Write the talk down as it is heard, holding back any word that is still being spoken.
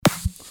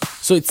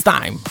So it's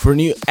time for a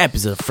new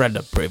episode of Fred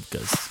Up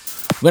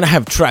Privcast. We're gonna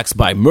have tracks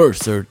by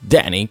Mercer,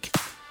 Danik,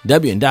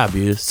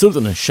 W&W,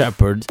 Sultan and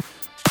Shepherd,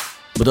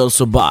 but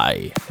also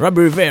by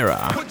Robbie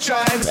Rivera,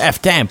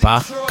 F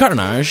Tampa,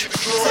 Carnage.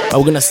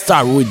 We're gonna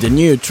start with the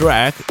new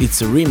track.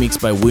 It's a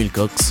remix by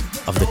Wilcox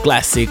of the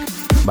classic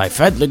by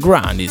Fed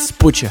Legrand. It's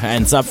Put Your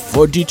Hands Up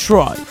for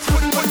Detroit.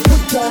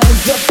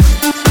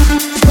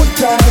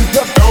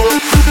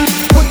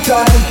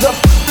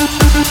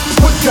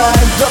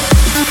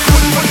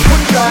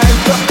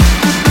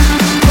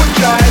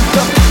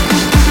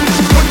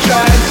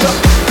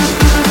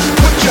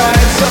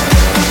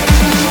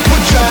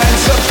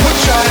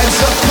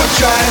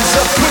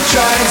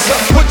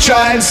 Put your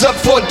hands up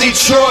for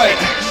Detroit,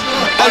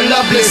 a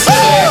lovely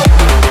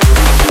city.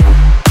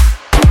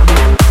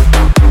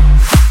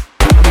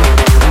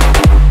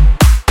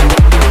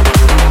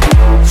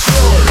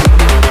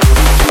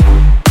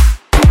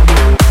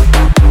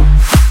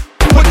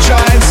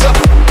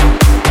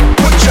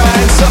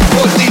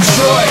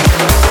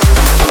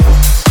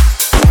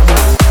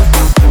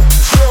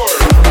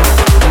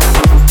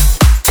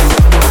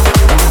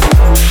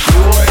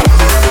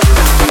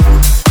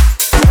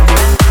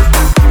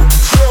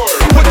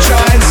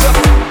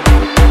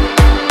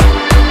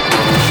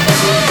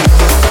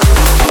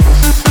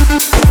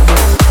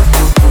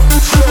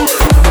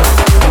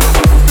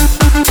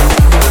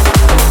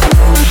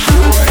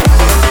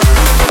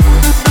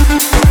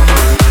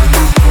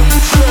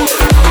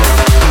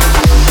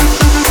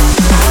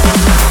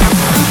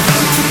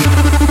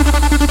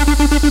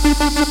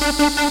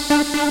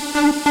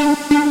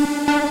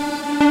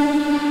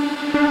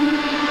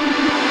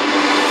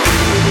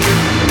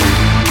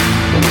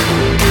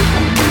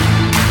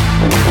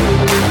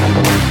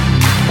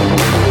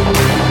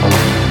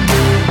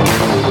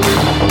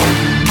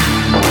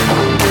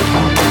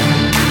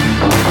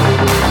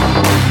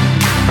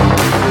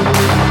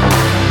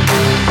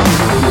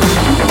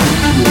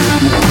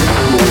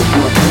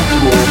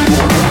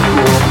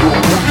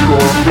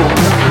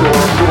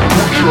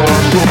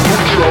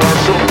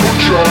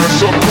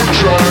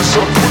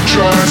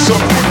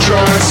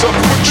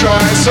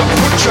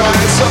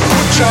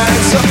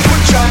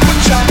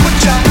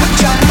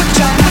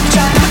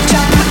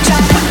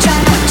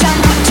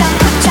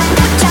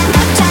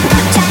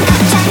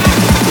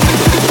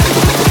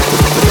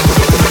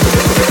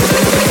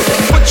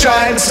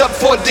 Up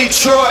for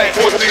Detroit,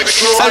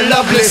 a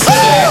lovely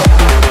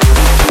city.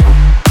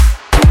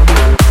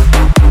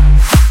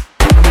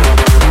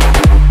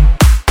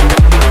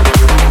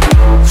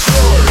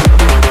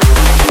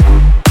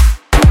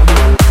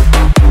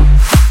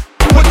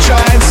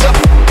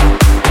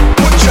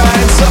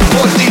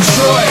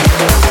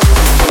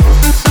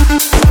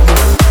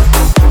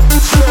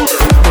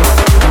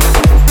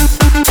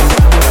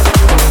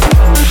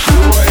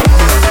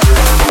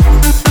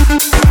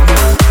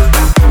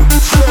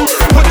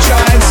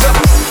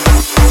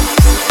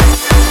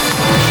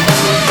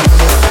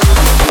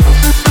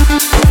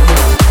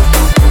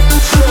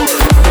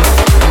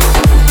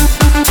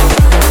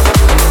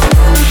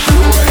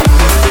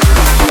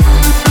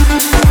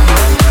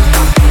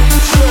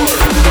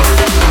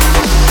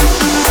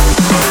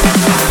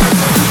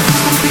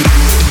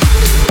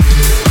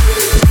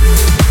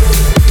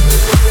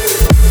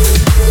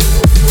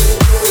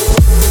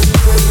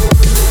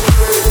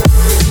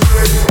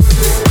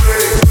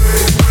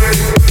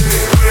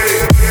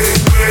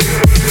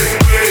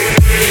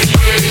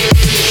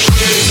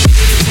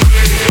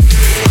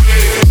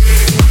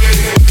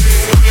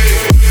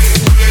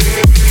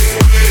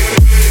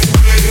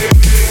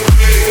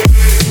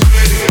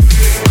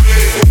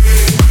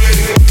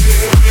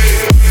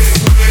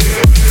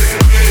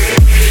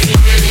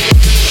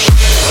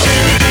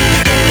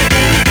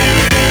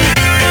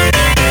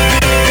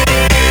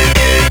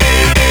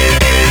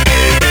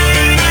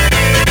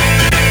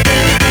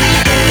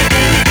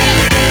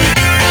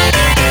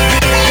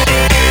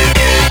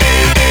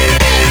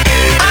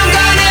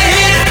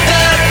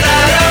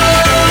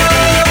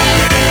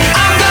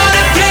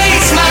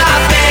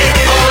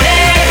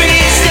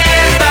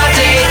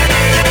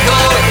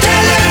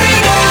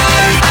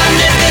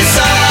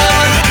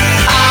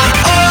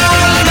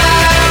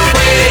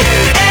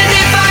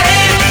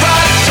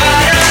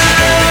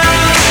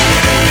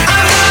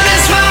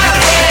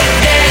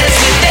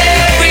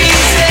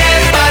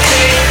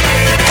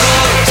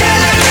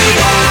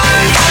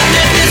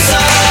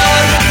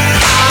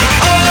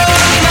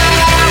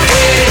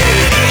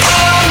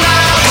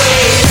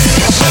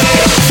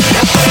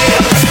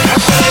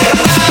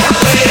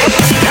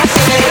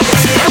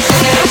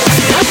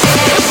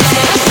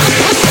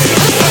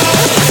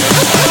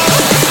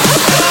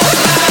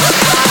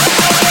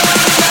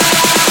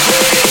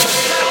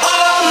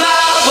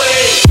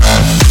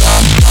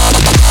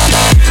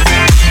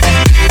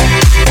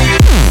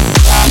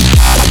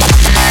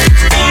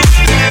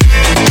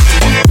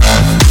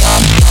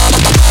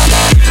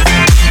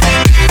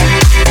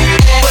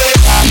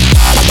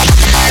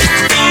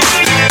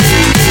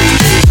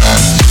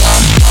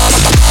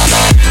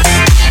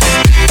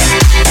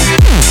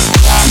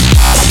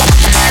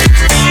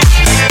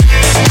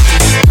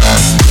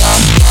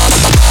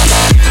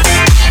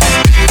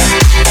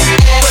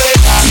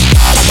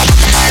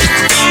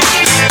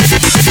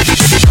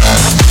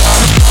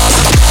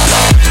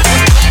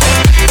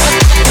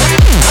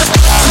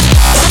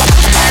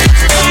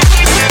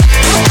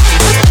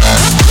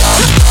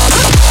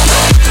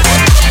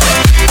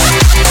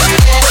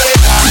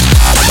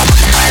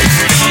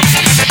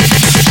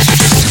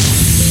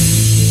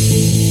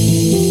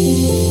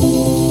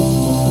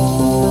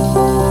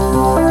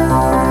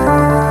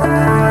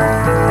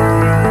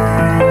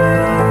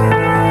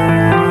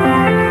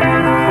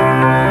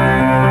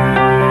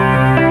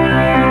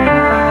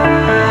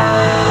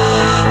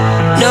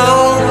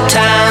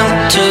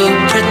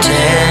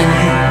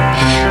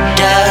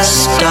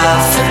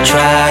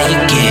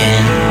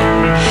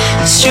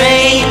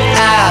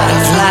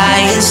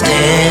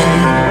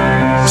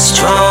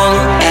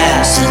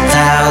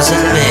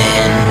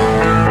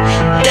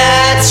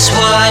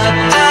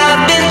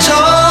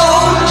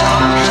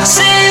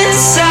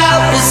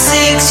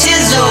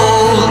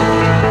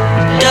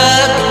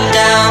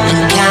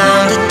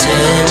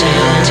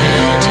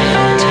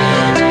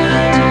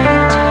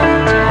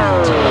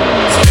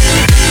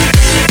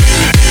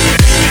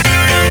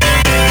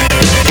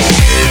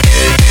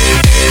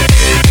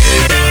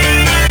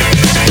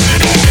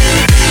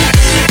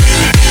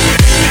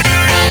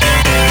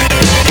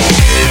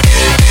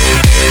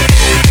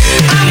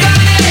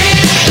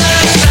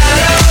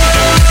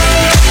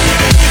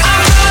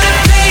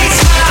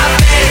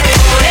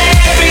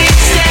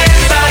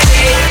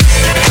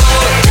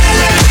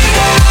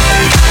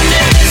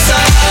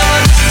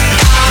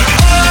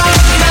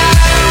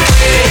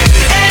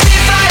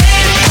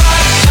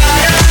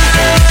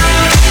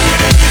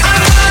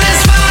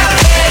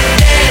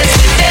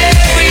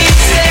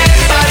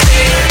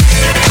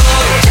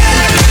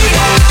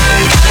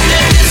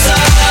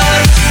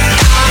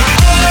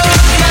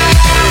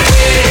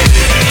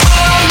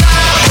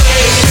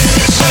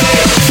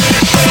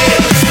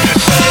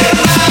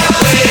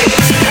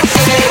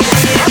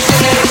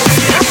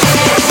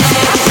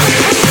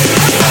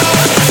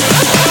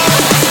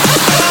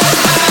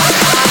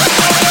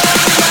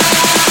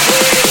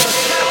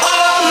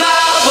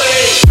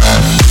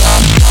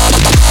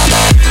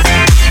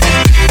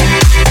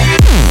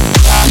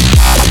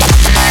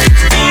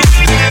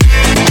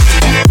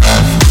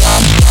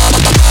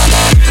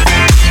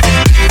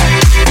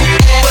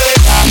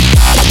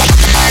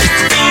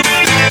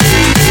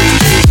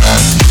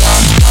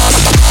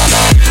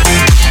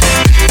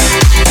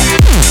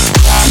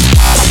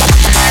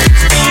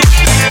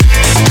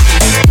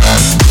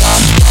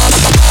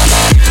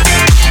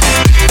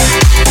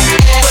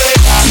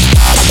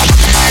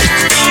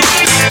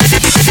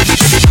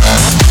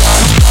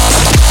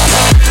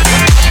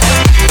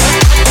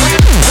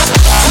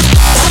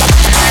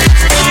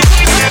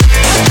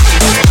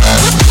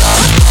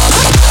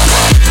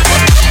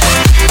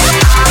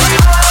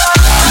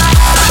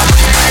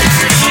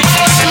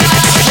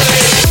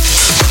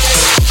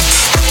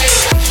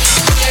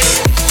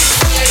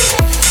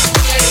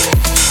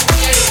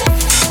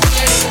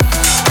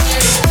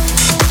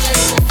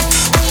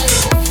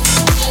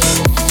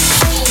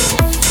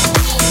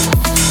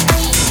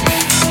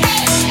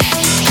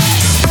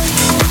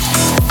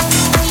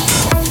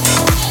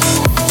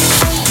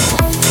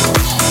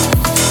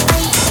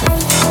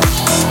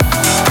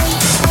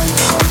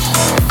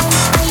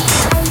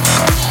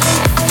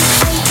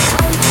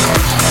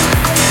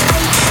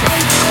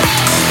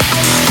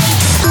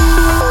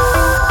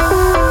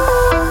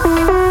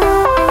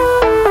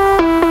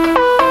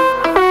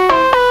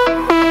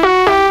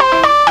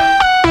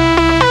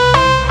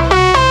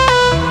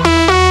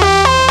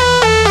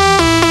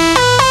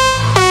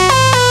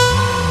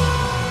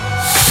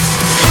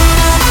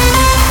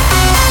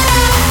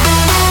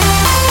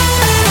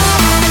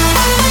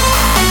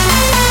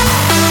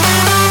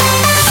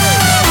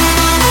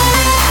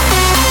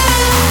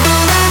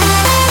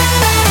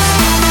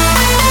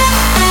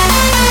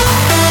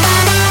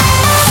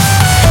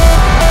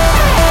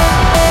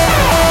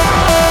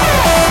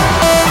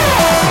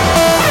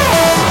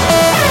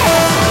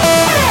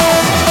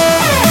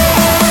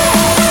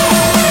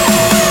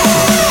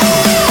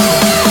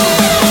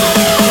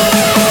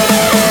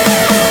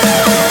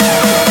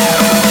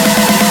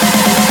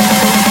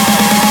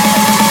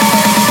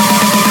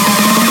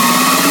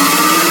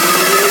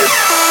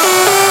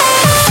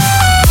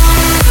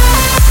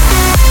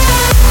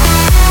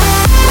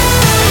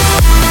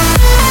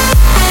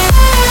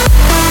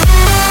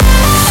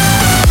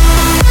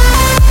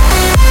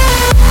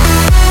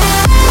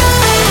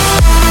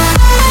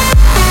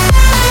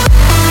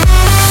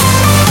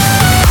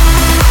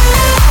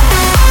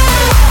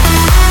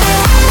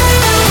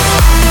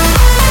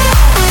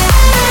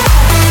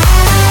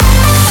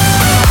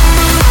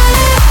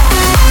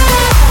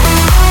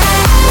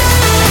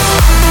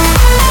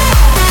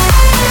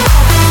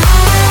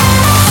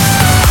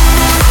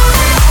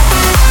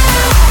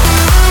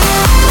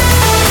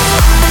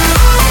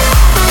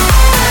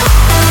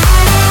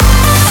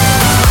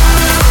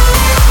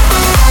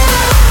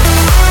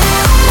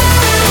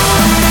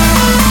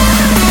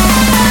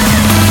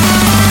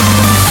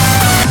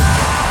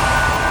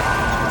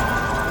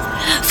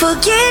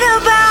 Forget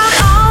about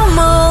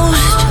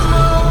almost.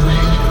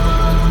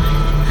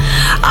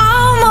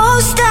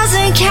 Almost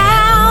doesn't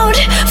count.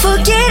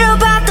 Forget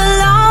about the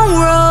long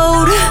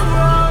road.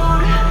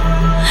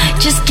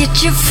 Just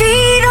get your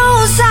feet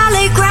on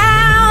solid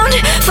ground.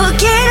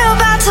 Forget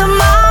about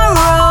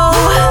tomorrow.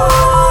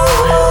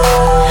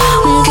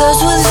 'Cause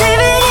we're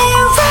living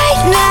it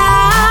right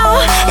now,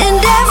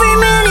 and every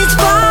minute's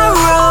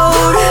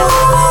borrowed.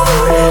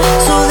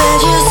 So there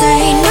just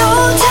ain't no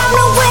time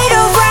to wait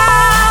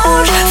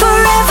around.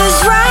 Forever's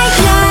right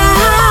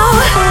now.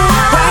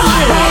 Right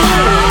here.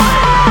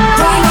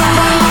 Right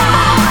now.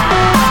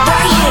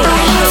 Right here.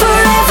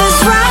 Forever's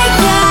right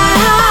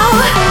now.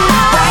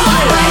 Right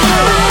here.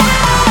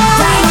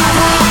 Right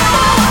now.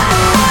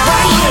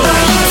 Right here.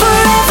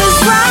 Forever's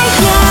right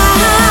now.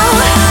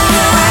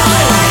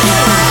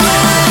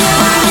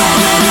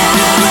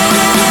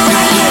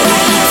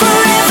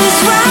 Forever's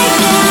right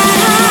now.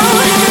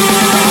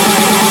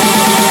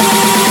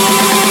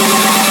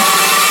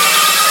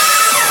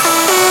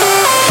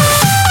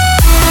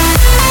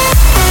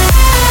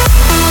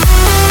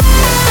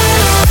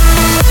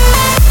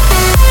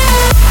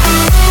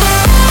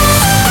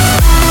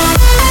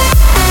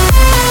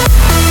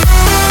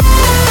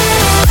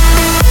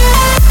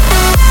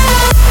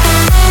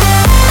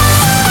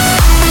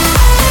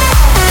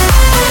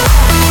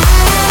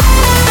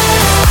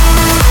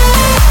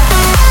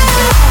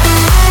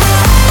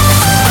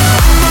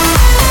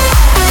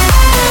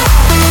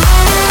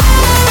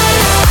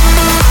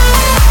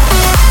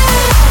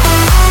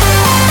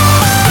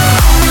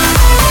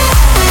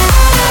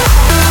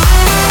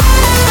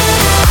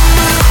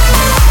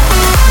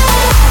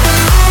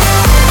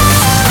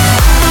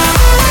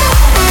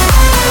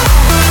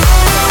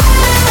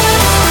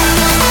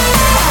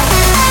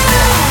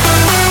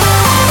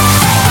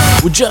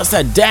 We just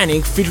had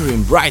Danik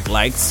featuring Bright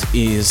Lights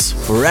is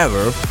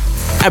Forever,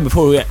 and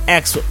before we had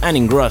Axel and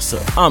Ingrosso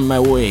On My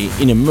Way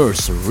in a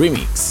Mercer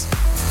remix.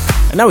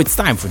 And now it's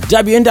time for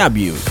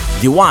W&W,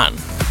 The One.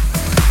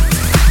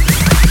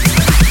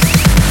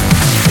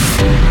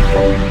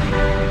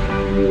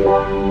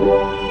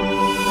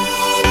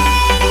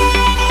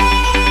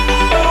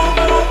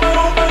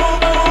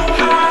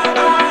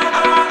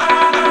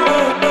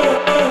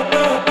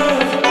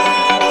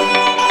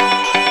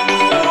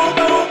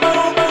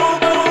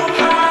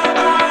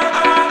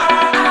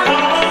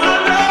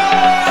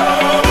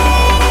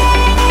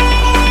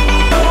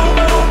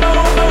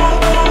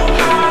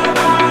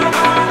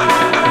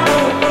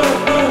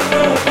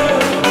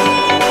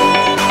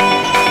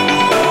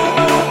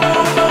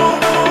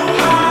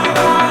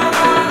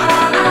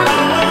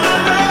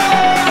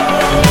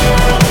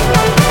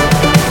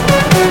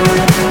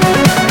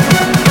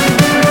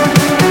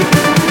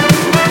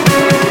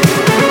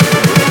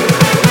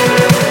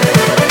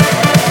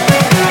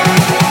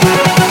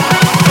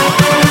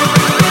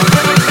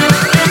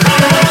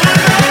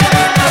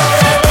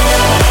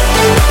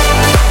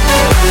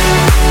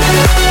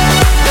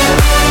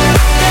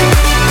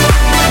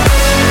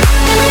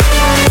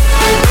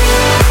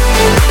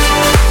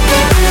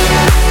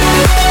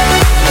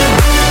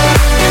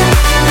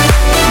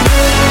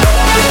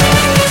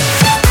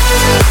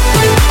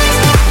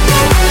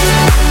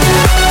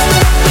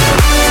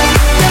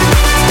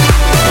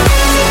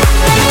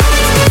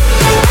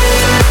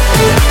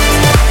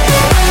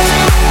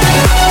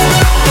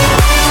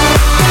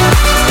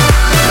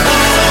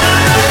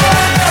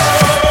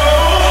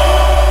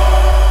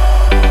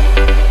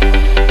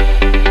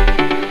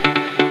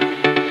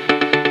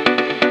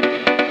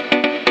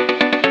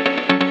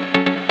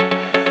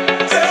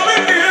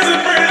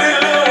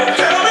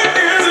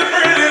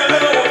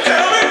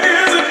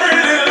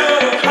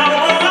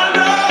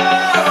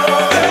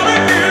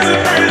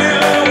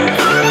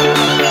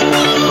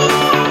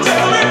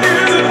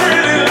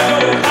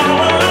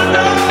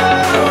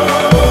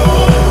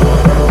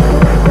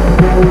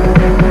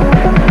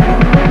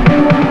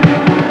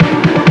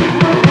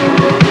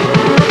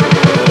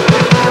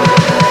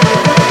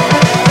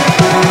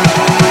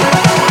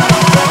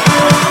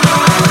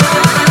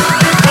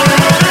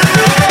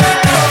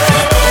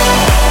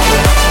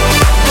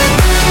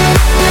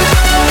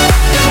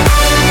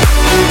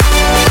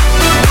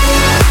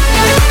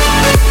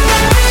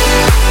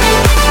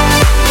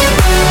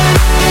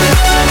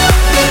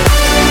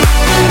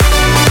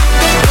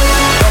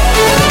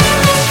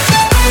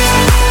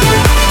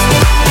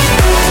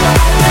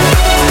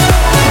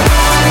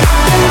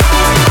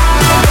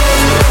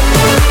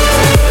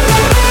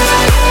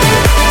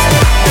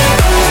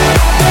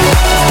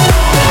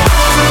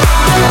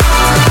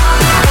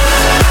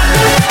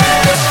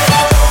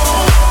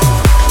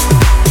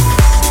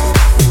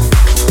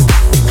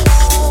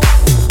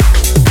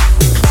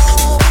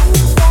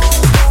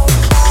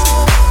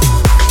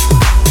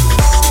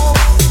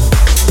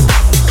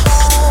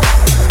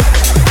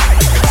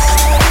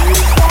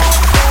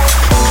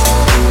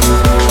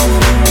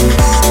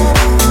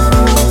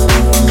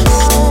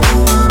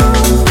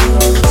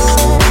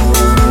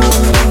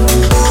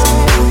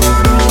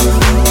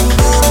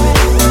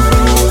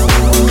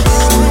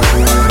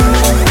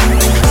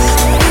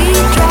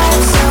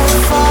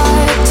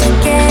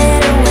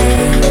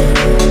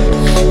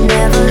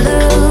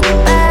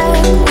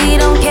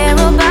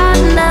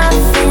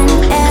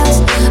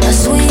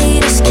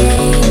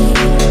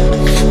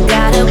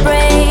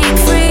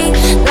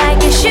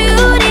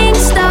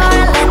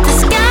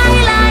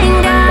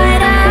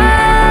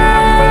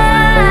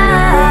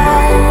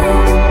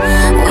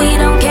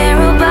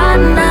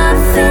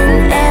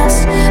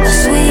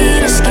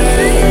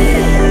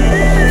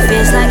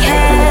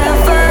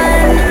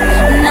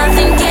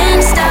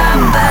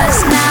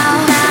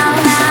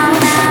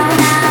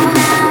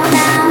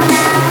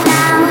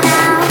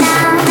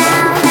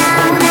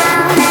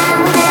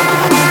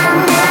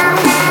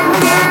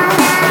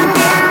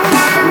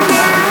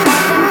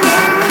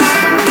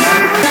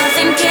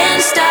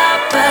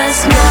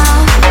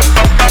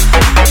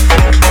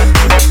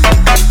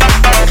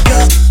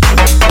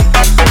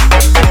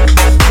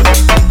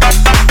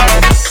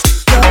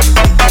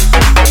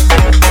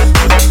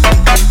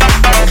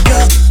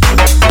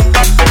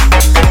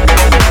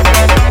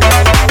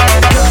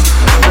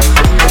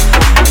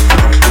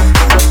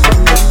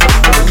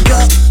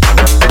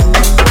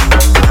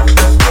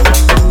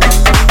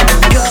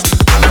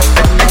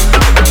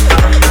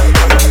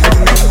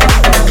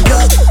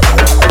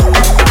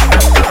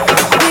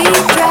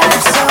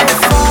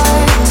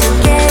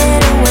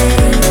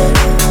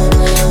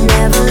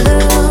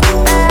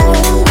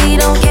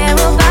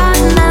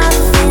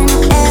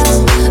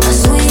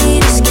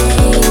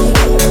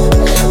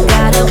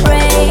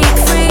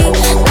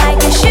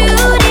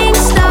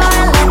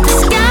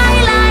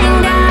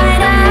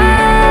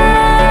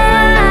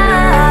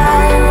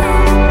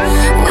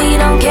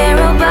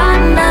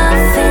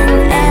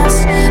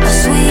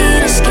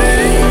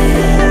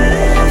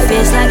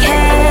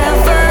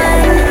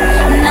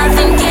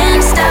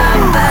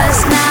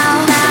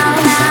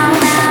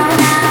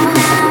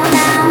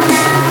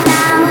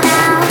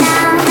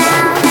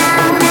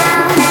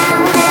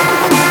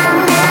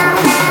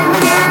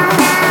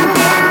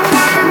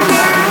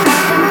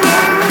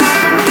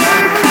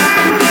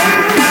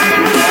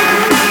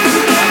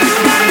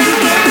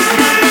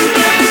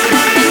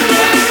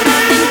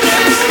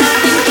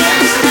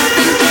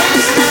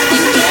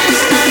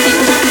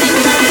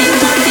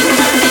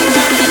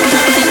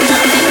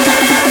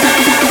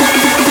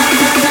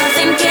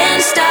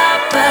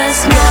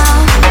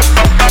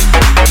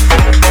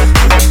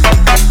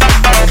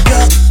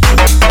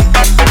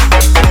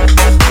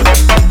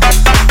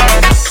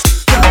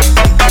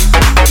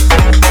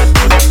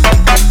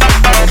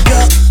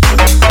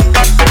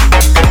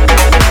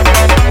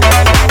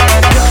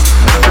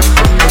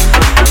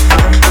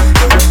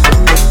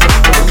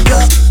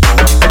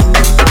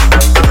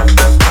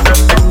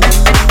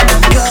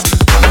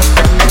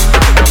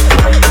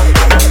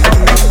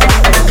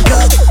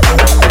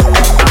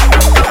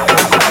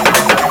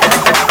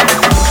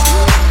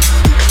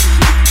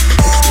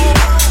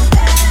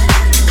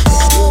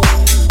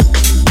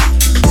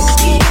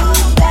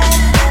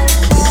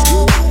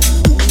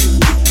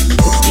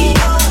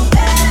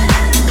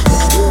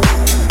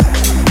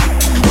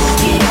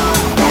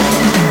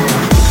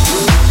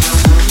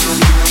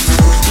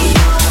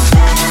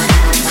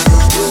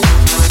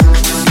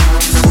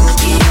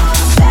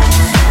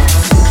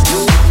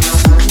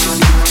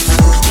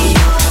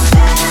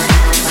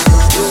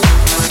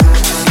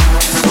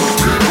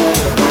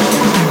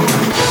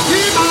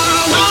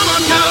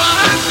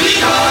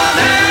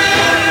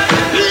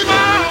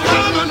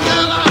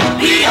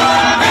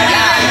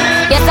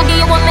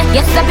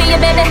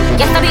 baby.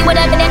 Yes, I'll be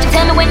whatever that you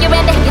tell me when you're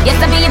ready. Yes,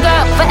 I'll be your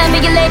girl, forever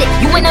your lady.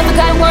 You ain't never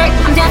got a word,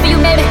 I'm down for you,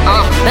 baby.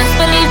 Best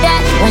believe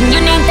that, when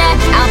you need that,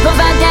 I'll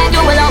provide that, you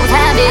will always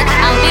have it.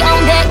 I'll be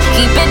on deck,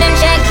 keep it in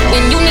check.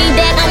 When you need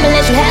that, I'ma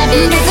let you have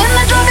it. It's in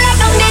the drum like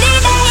no nitty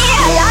day.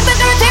 I like the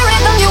dirty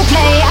rhythm you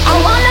play. I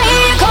wanna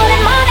hear you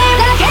calling my name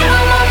like hey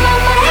mama,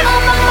 mama, hey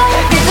mama, mama.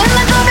 It's in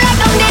the drum like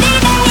no nitty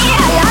day.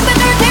 I like the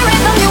dirty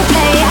rhythm you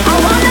play. I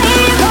wanna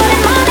hear you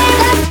calling my name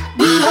like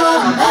be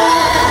your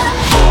man.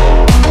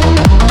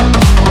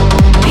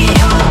 Be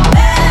your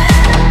man.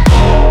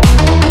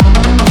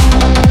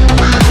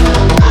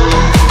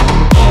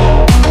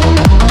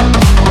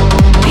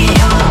 Be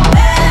your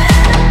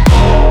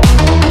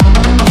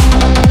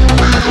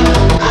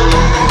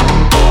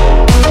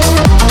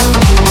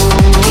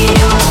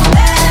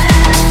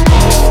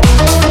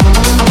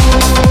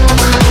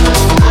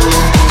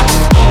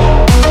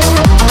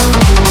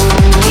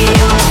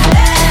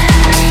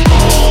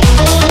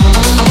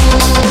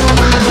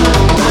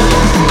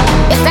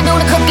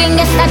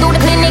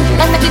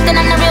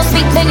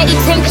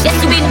yes,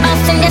 you be the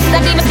boss, and yes,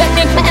 I be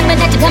respected. Forever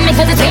that you come in,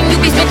 cause it's him you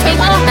be spitting.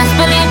 Best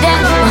believe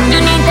that, when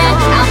you need that,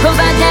 I'll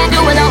provide that,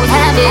 you will always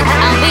have it.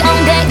 I'll be on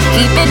deck,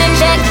 keep it in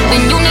check.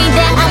 When you need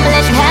that, I'ma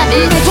let you have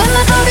it. It's in the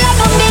drum like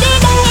no nitty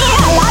day.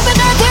 I like the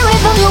dirty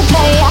rhythm you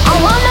play. I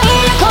wanna hear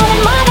you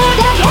calling my name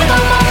like hey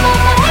mama, mama,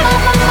 hey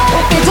mama,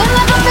 mama. It's in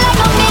the drum like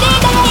no nitty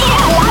day.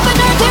 I like the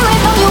dirty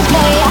rhythm you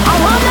play. I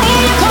wanna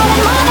hear you calling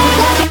my name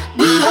like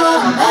be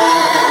your man.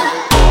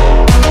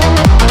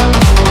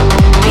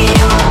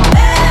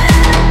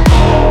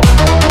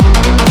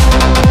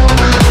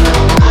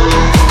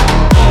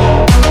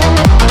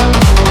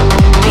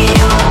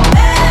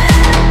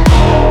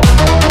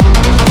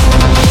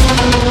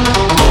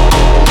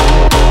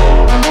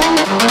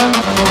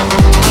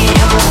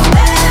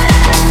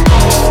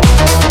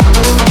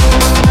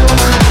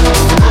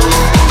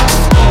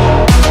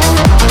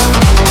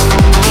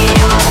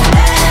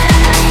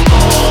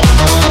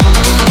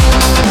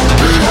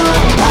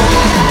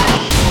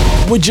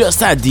 We just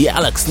had the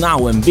Alex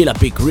Now and Villa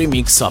Peak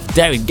remix of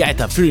David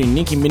Guetta featuring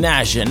Nicki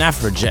Minaj and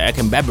Afrojack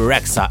and Bebe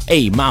Rexha,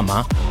 Hey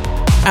Mama,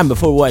 and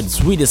before we had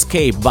Sweet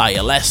Escape by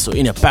Alesso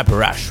in a Pepper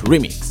Rush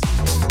remix.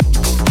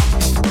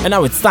 And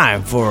now it's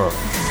time for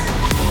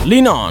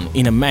Lean On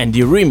in a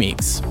Mandy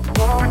remix.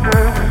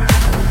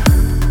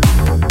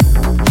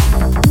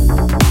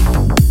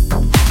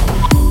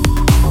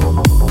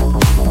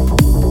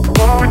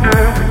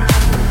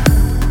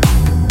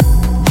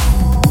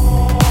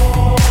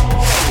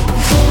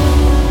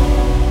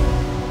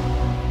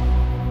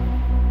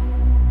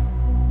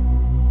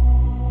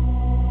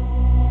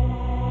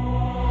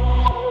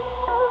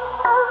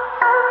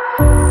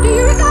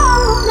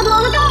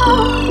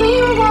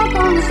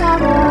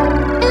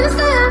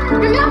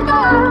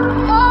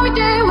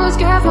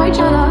 Each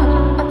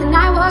other, but the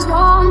night was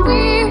warm,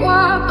 we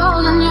were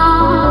bold and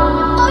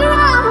young. All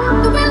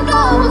around, the wind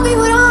blows, we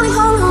would only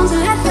hold on to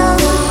let go.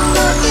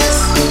 Focus,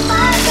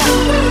 fire,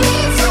 we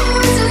need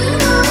someone to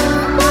lean on.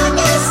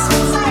 Focus,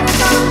 fire,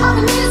 all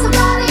we need is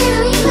somebody to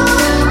lean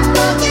on.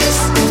 Focus,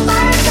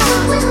 fire,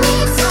 we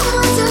need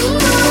someone to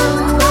lean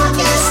on.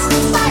 Focus,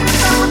 fire,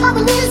 all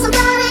we need is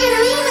somebody to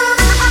lean on.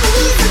 All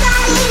we need is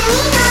somebody to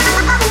lean on.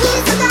 All we need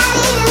is somebody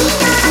to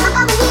lean on.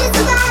 All we need is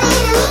somebody to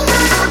lean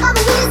on. All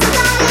we need is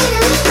somebody to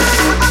lean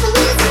on.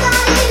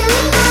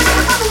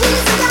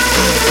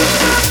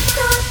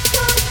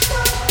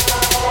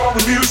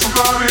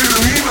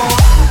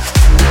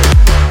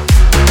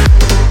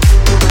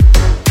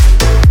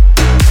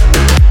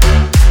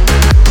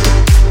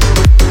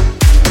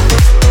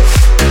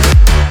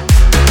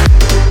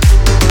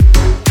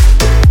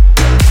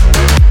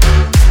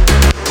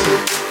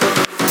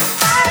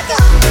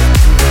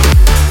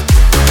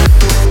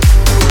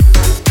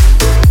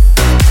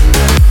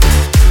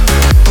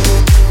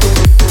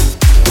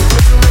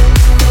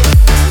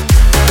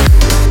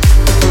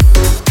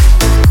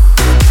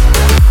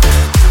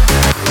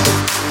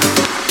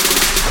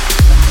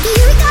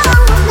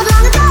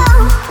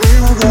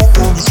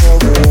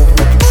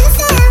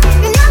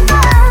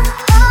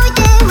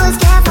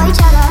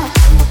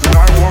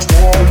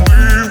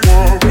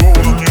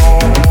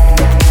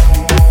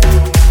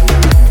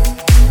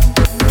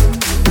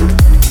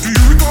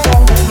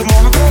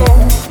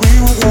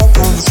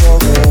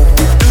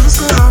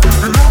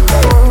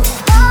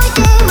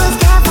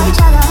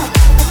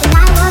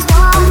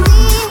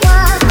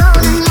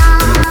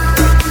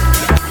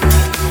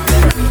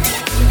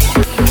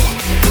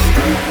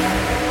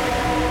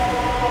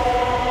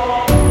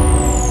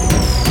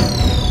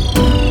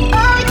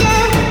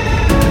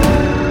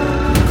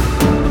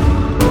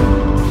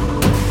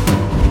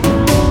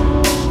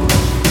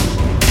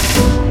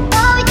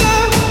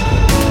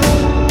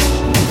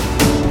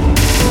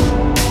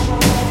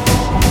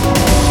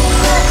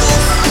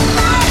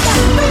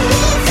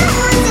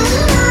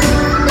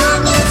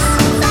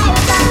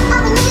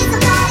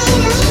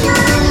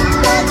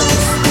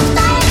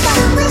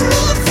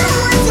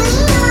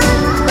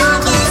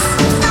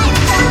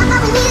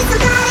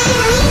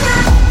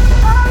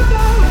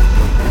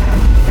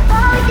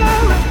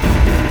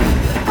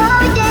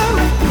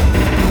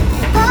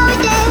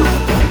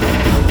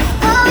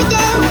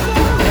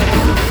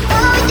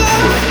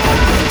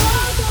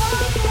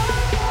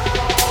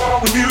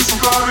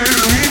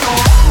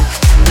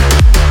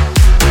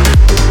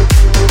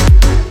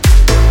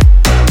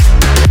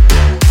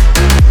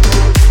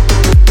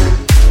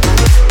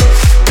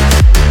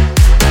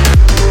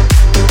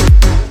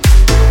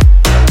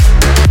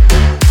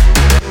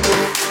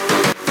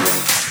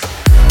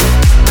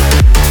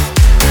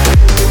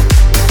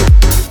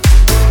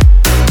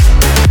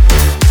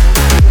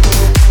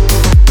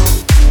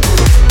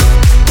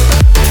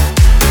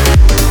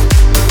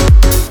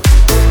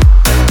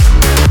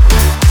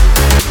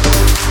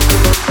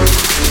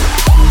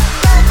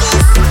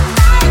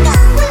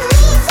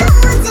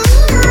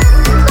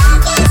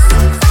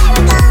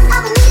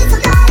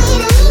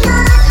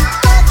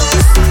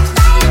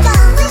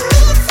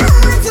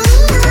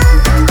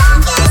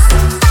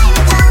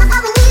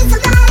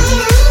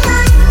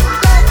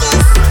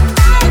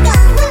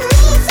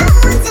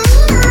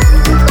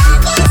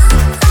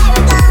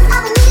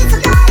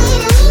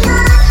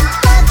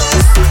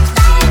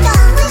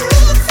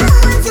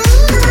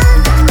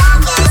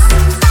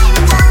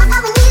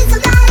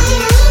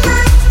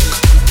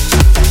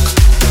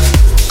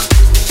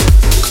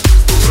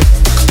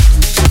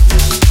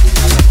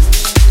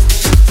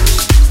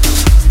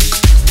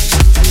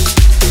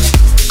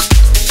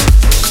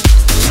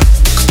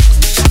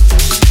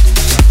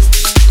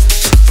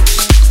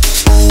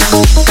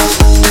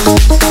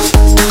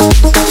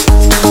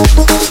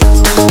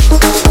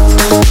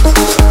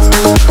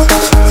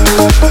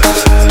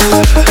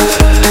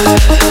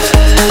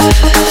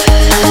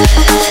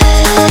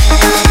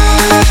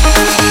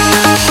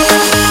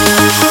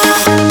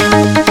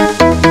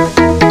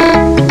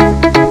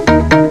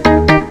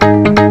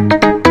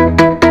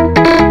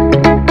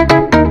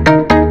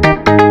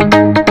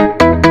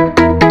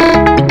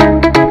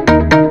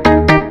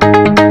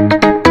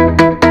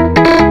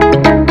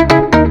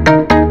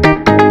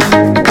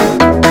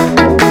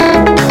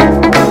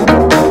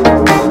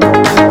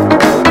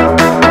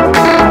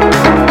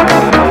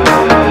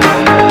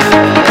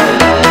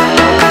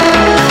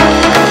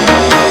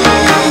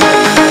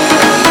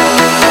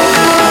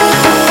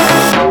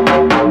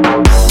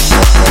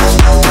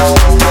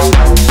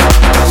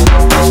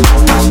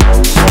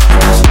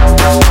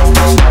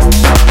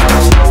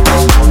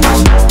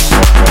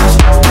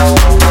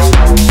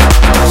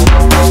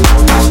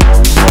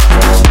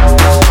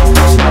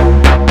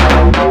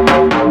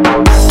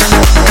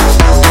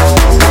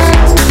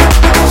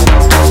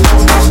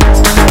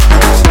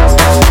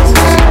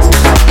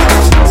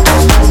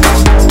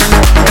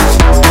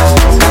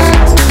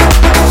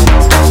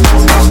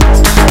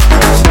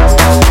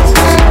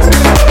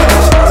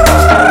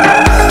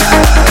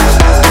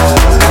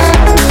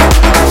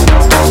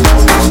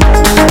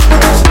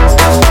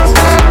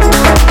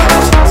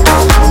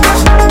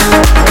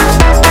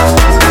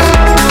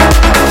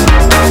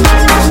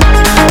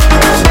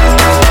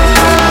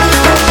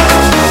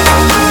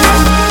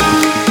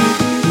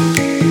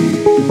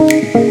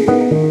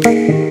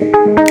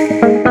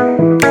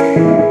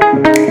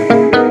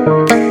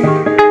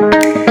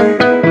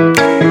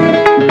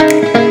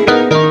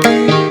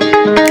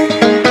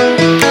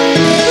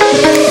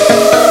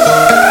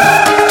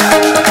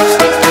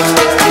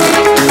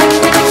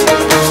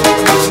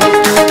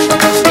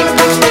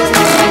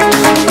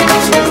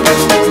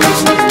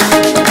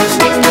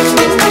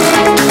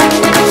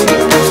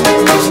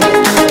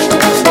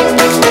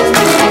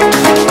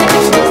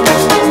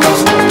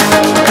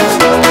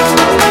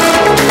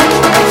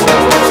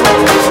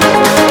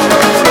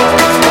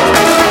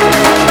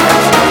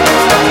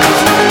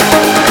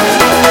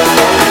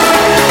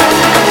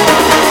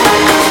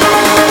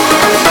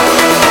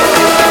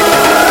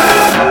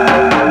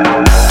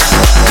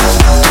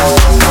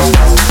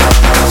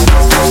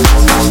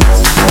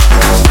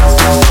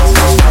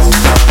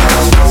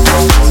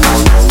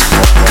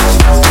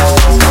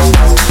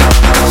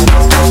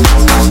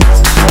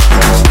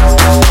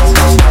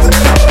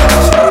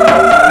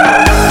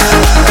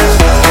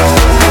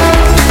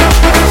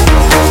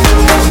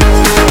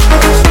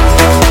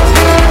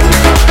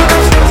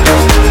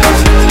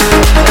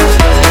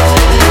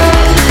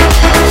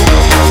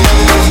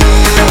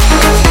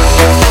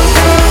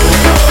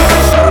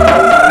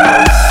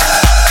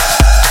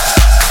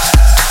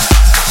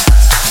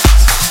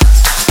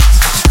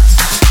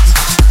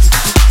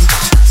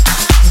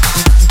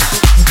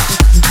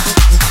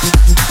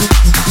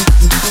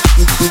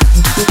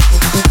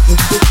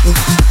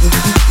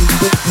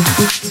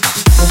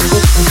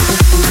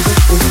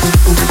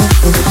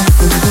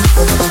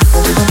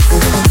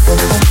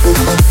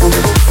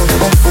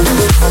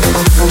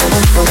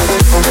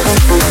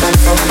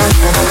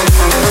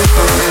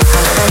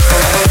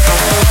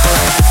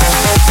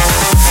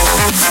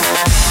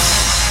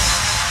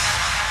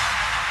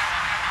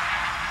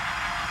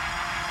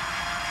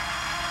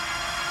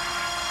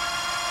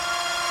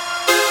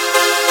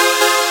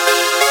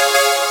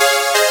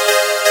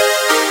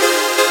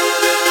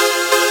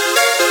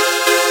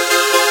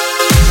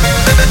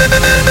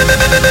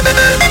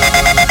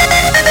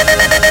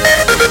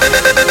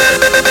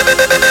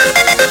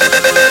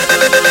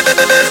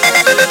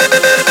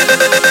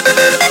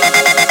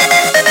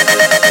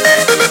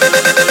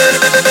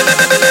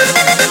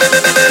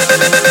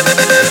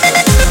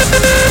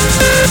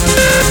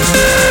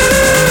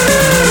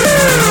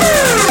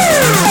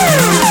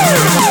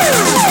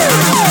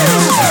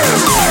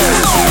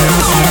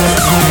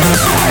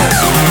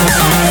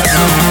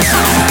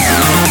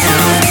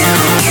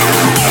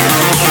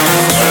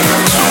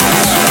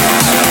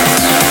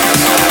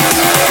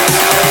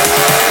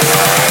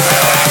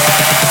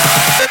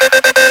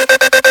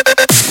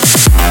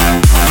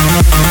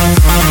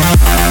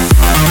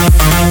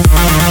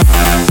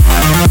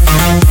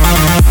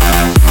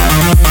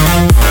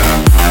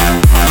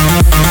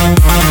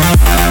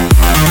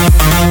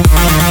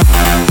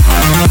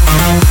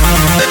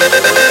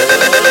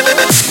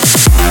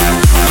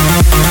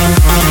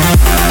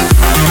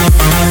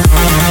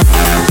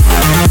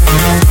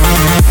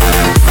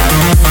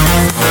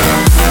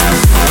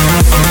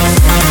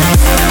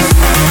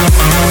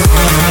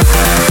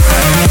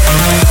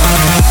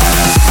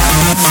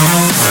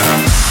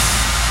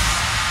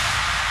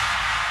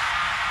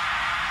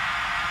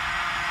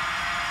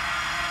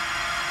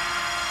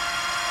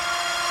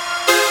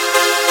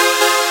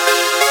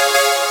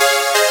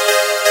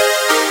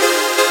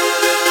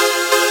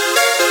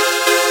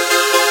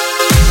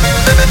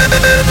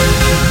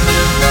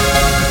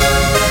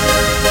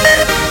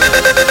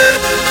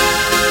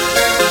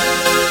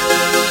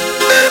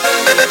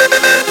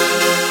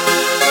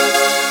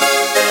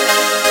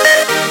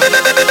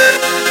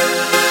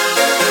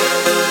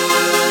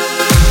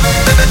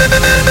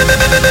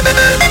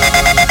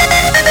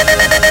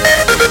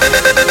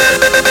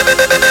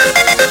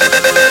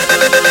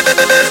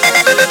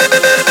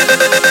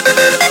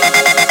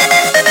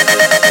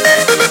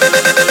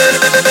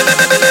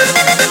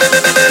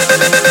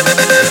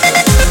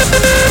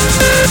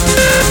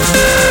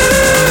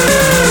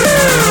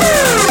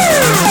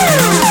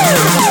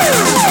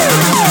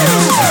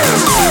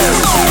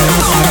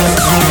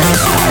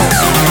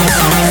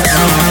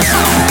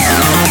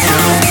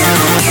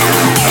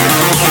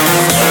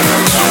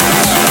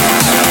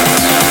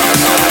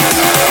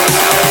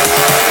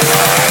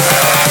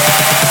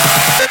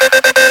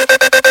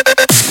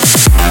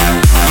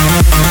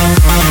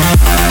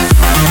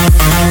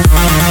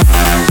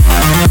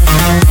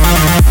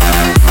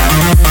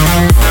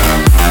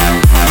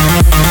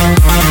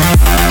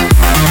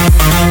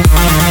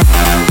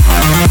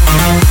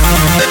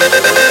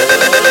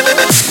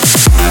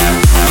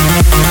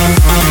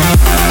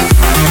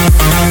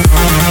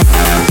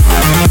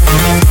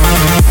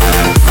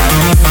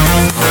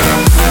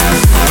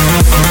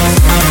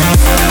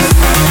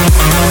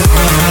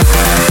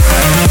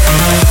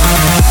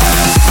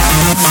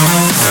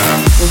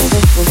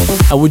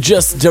 And with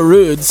just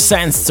Darude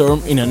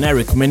Sandstorm in an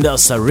Eric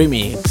Mendoza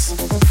remix.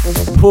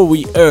 Before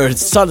we heard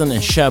Southern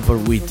and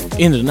Shepherd with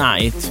In the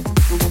Night.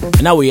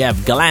 And now we have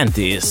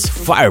Galantis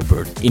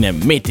Firebird in a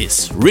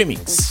Metis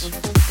remix.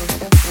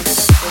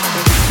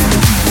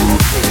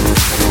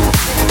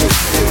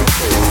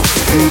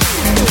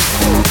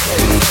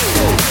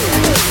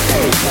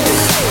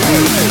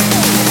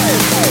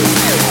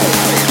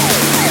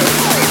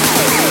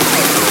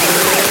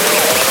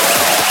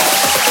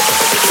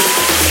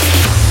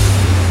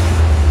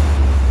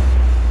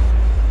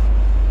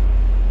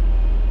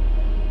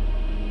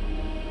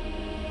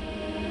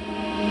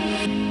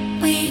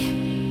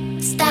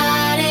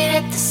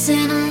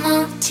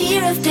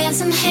 Tear of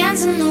dancing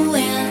hands in the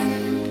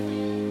wind.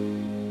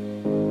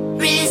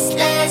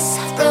 Restless,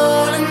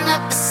 rolling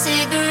up a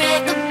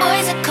cigarette. The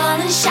boys are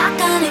calling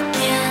shotgun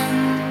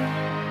again.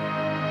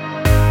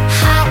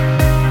 Hot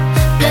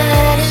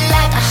blooded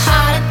like a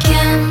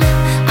harlequin.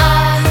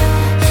 Our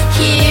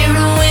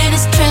heroine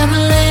is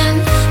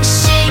trembling,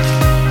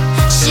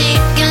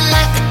 shaking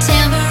like a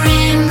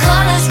tambourine.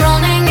 Colors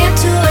running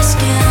into her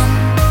skin.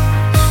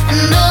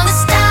 And all the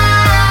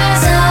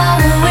stars are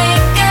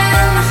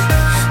awakened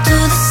to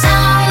the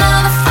sound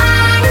of the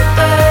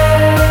firebird.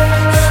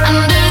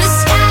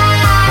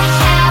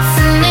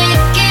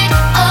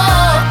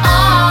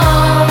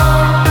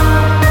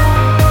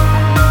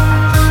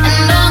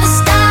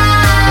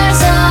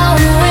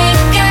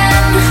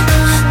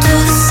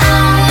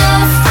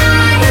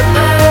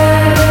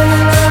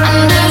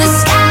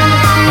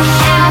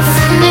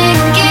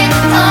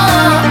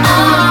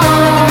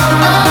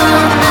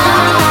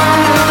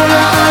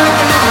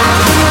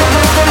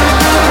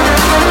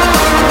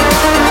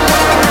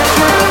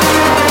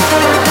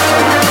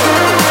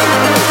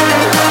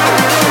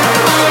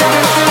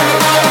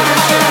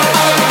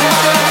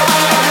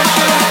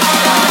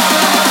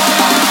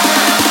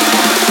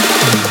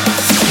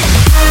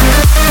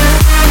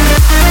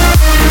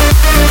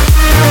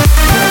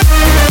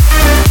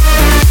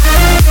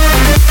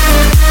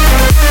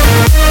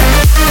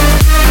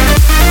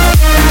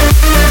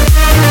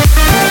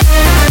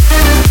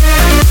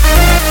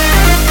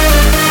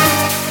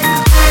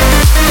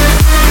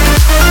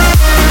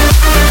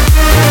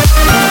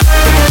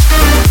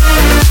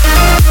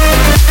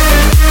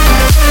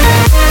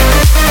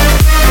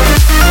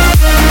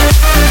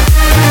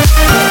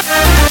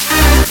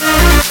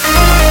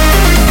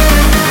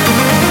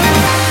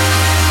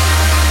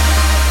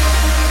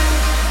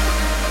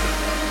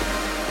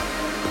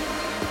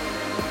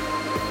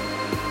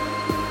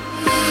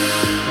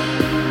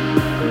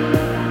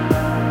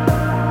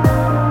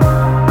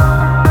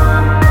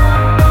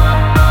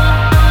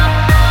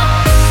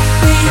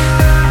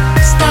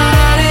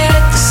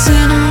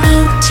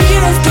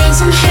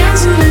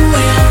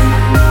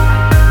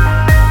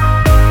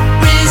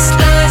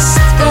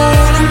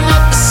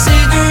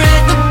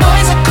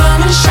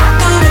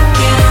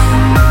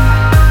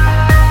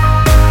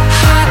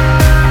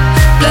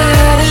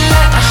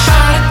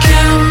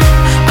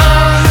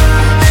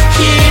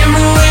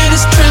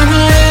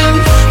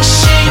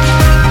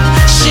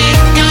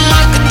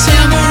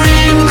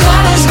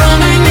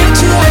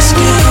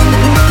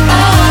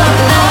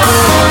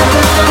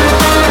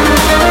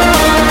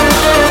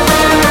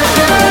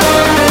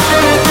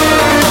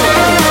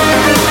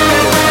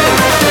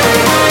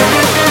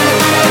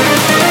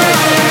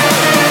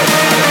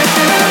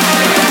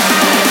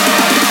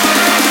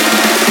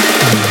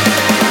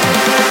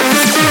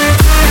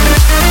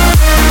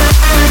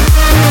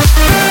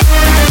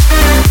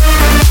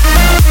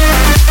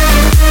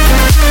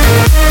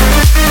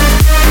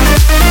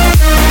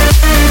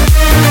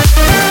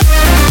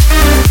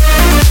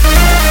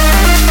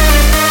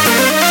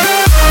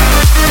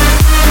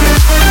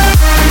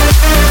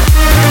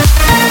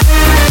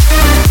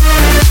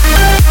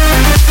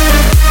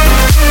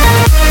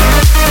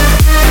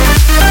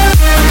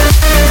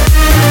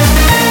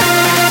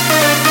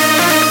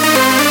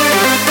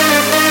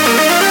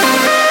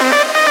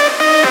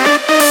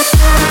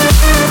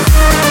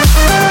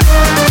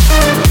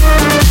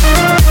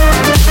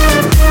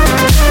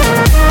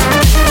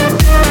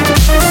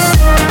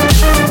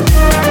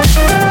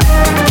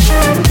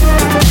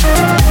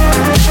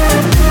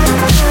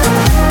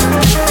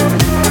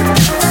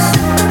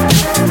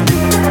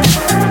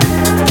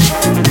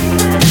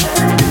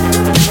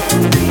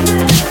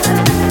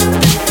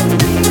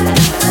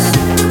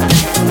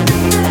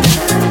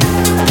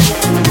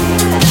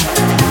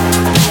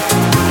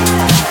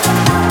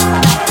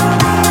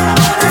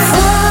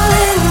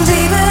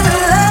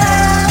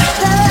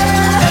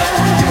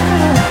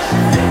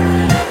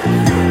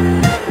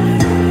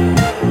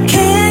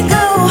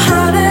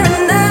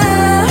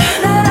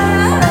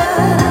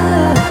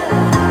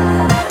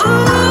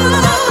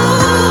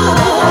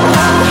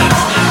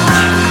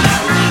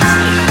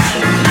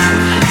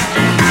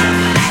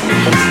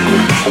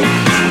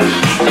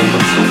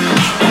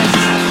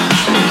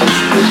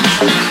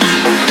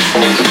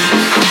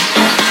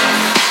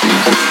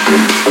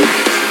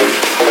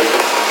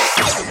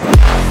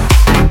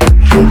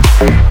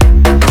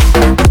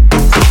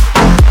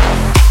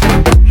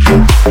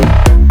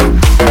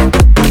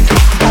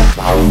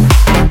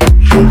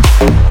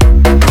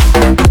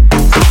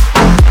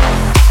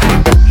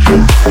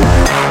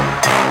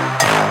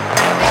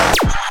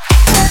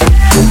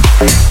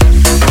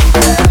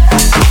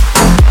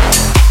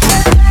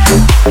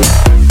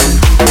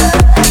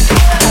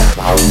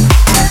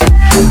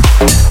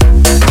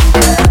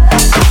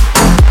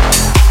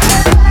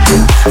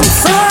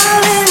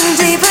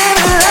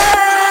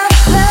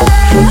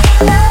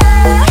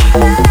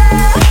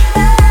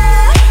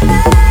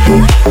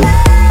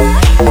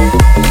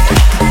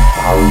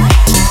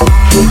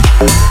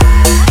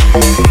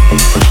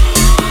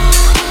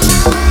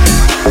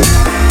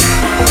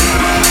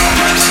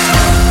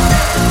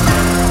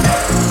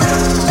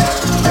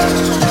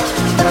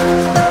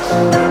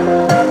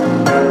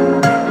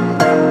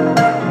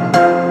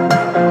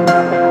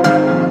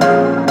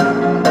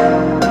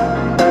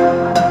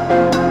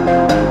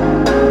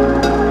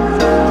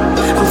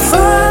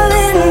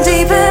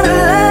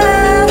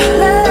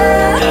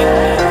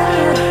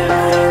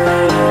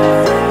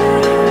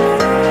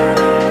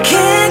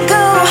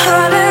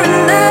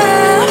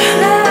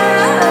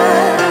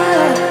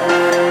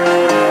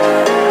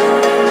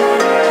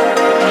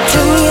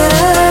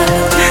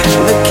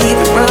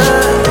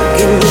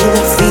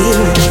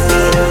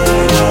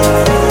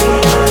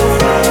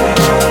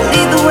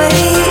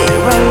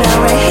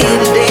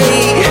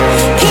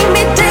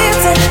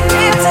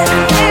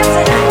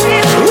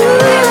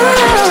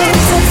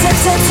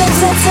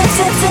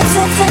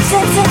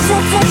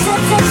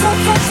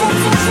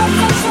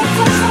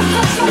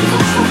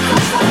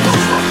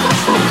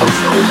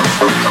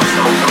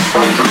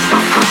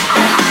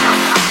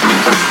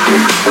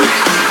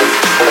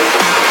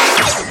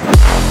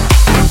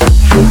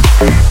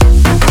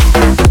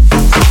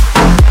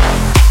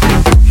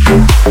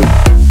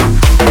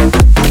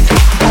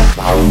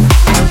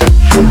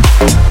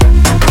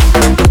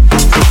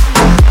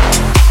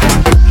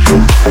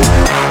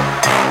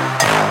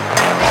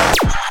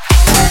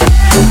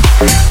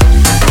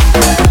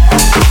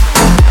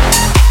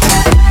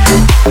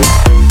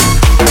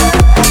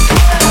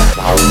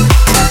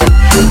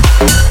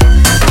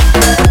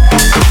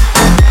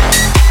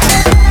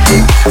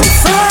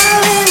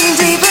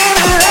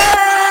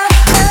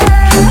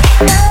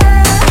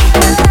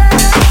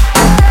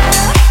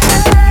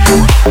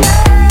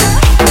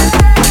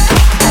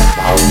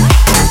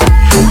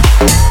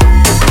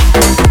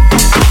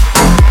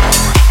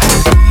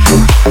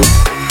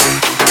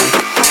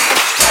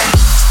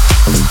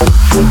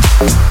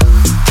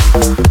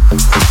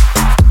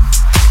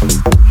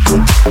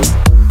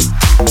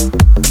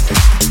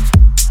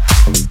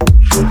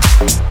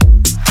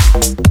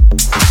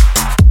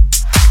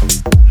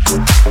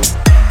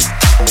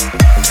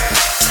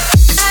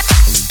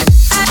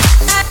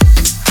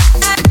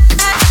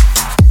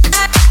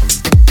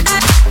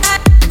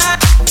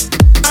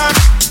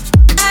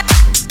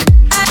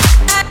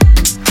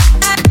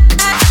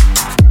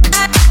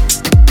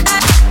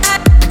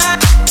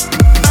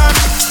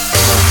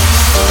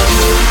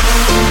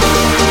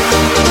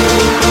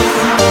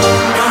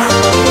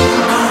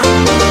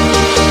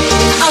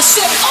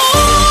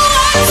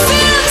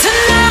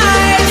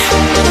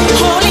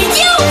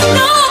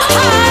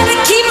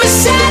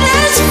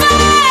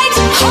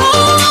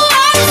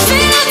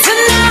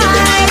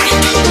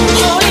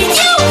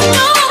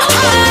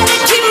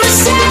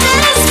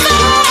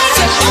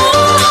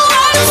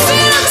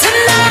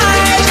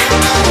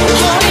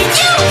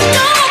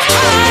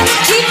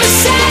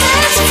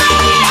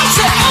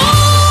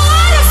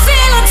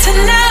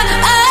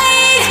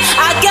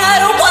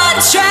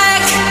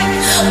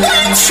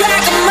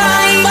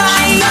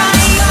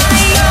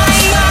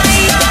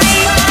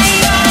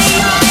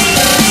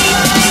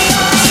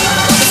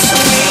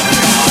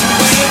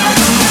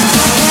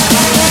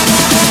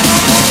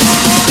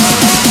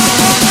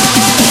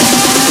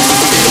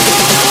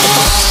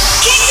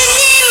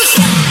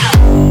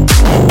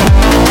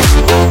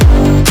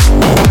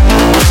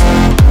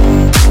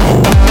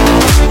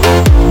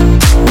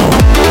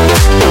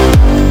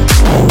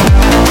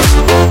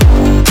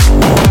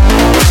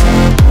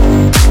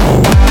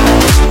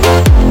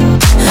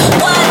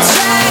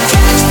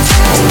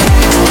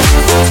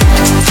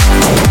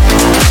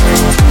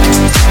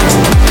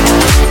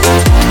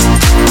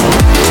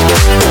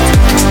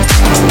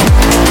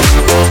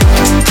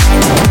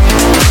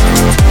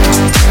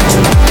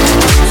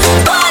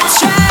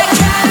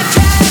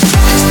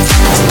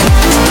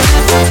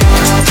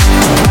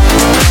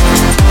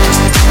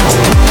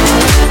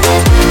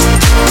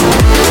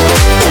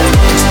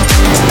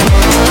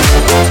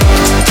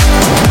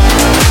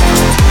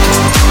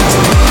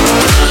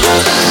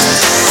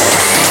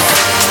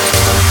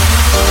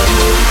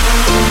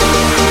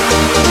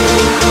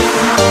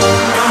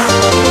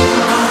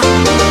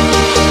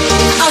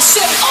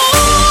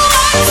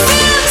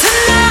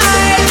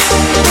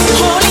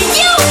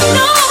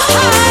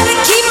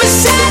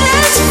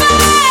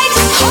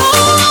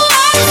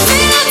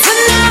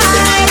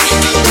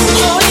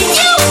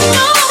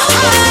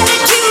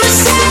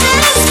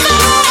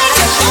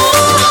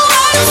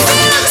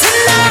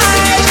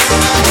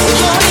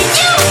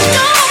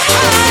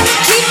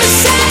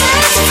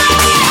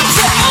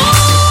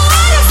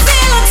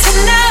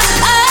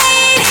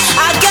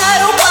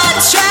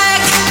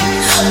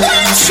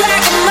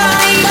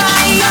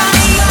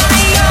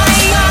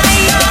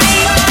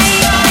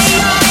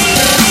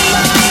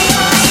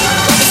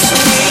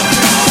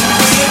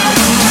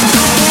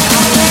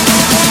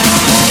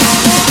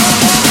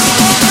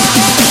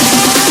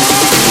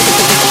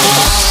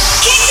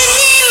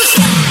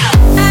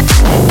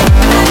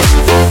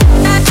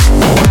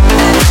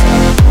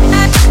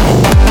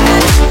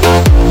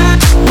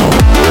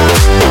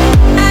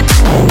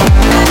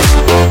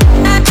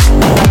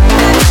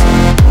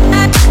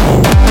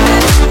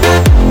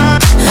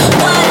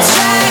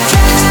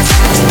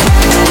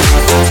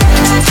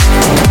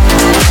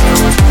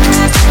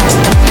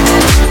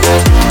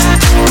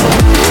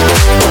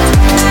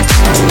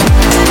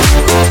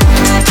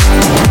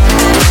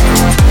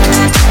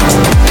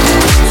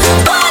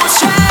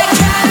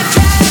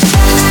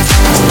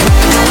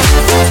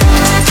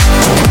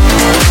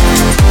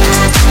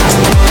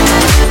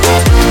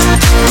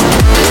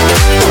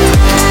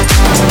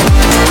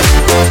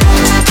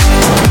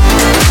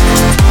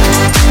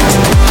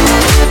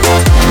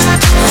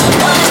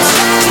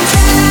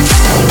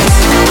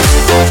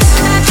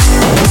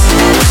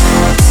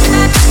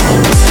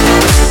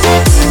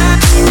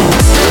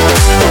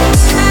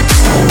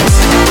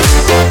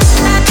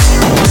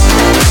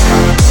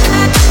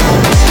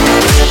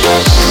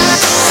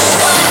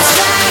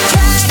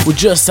 We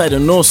just had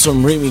an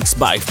awesome remix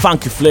by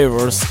Funky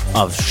Flavors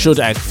of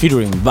Shodak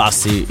featuring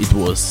Bassi, it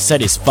was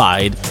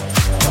Satisfied.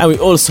 And we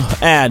also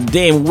had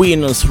Dame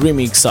Winners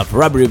remix of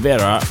Robbie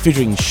Rivera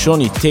featuring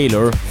Shawnee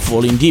Taylor,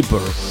 Falling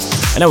Deeper.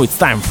 And now it's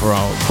time for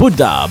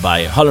Buddha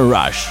by Holland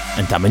Rush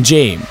and Tom and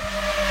James.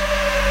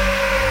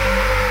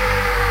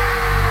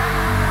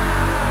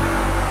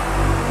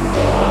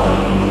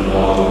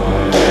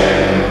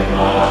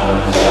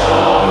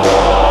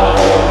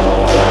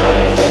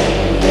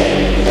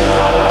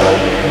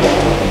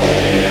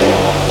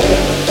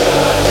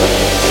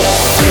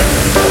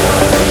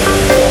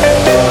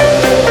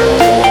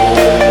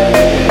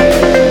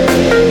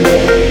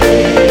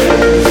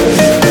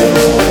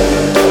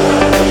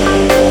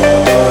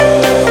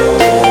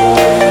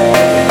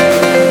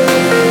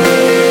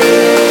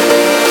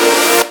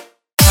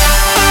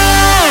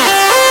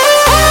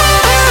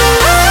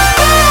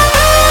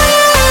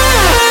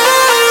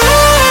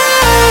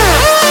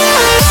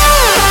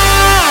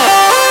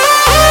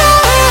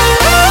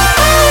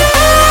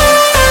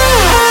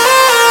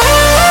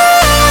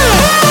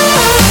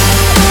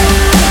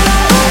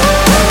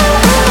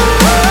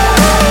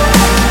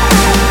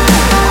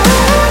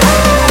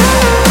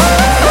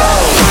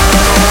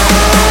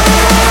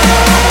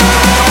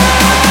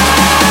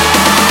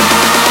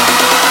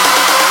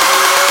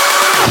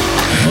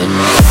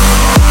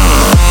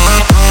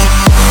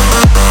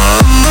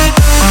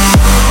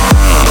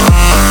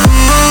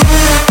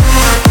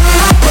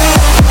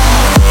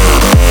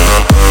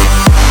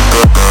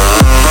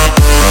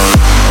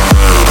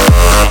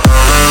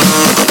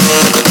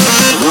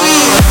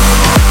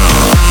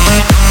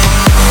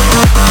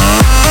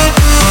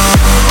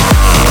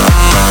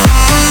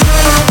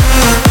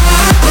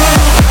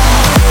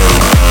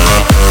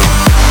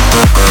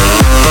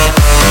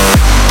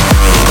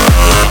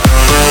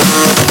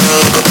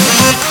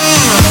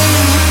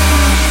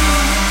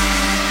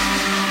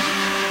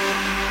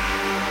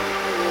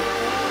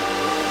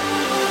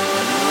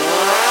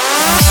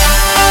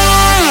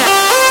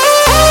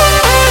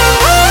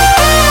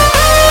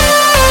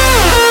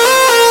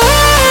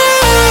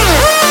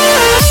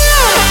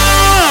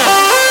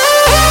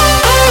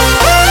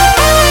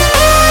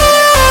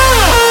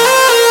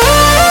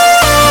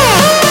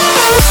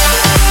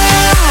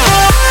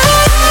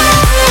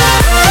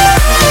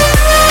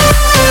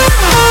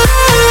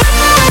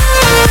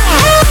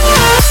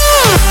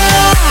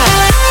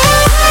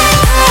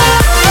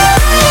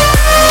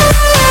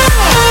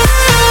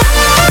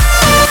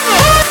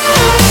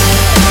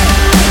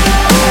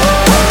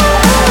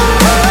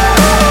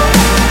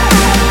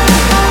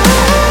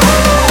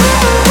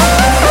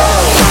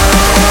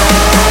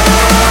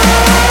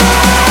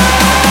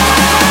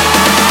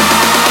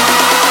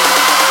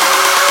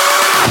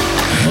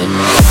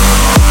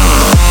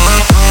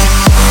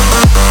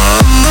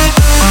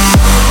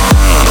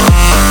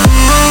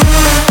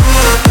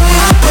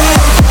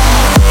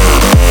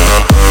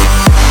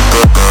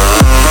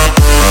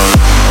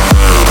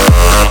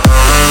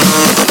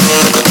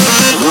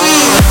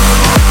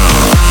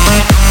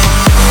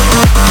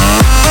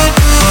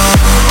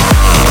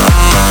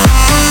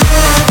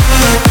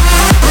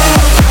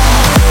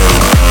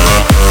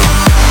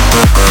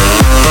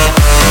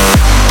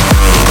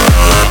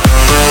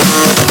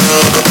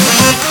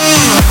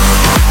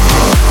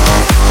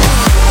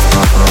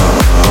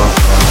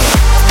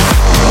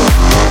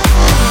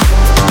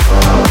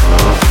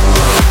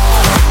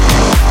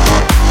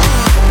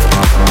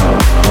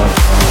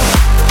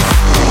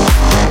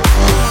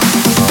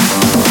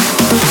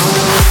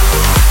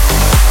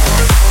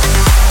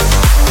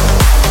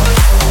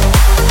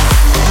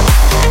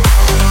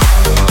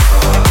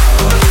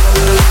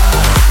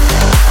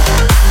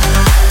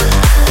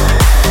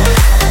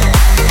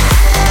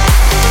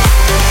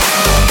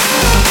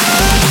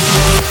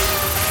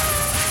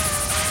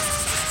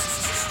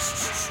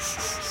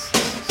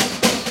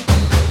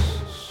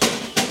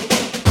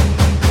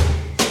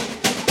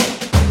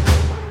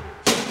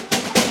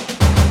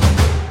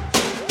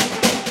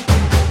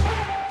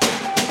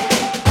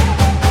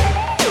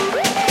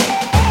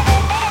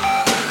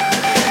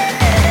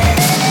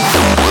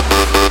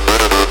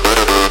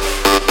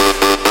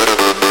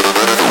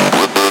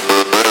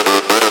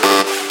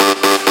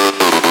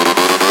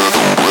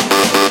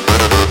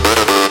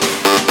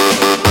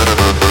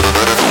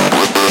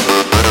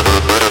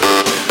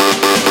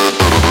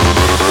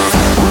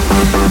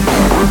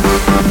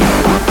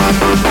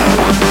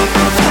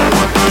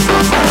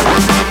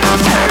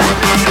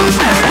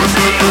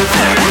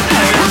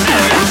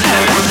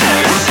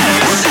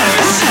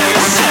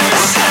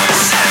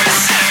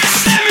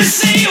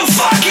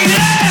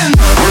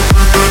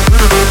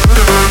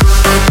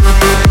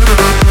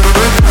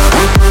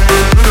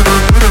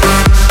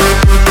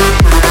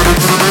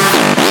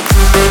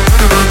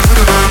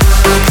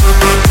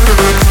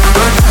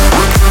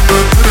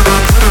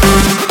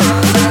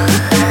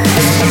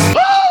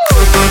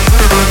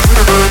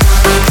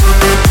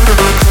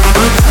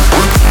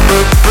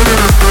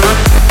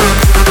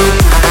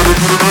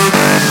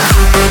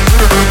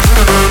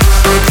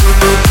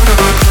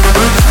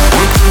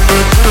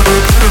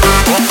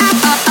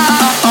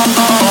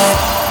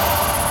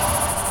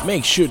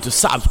 Make sure to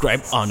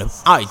subscribe on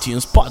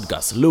iTunes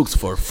podcast. Look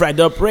for Fred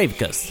Up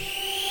Ravecast.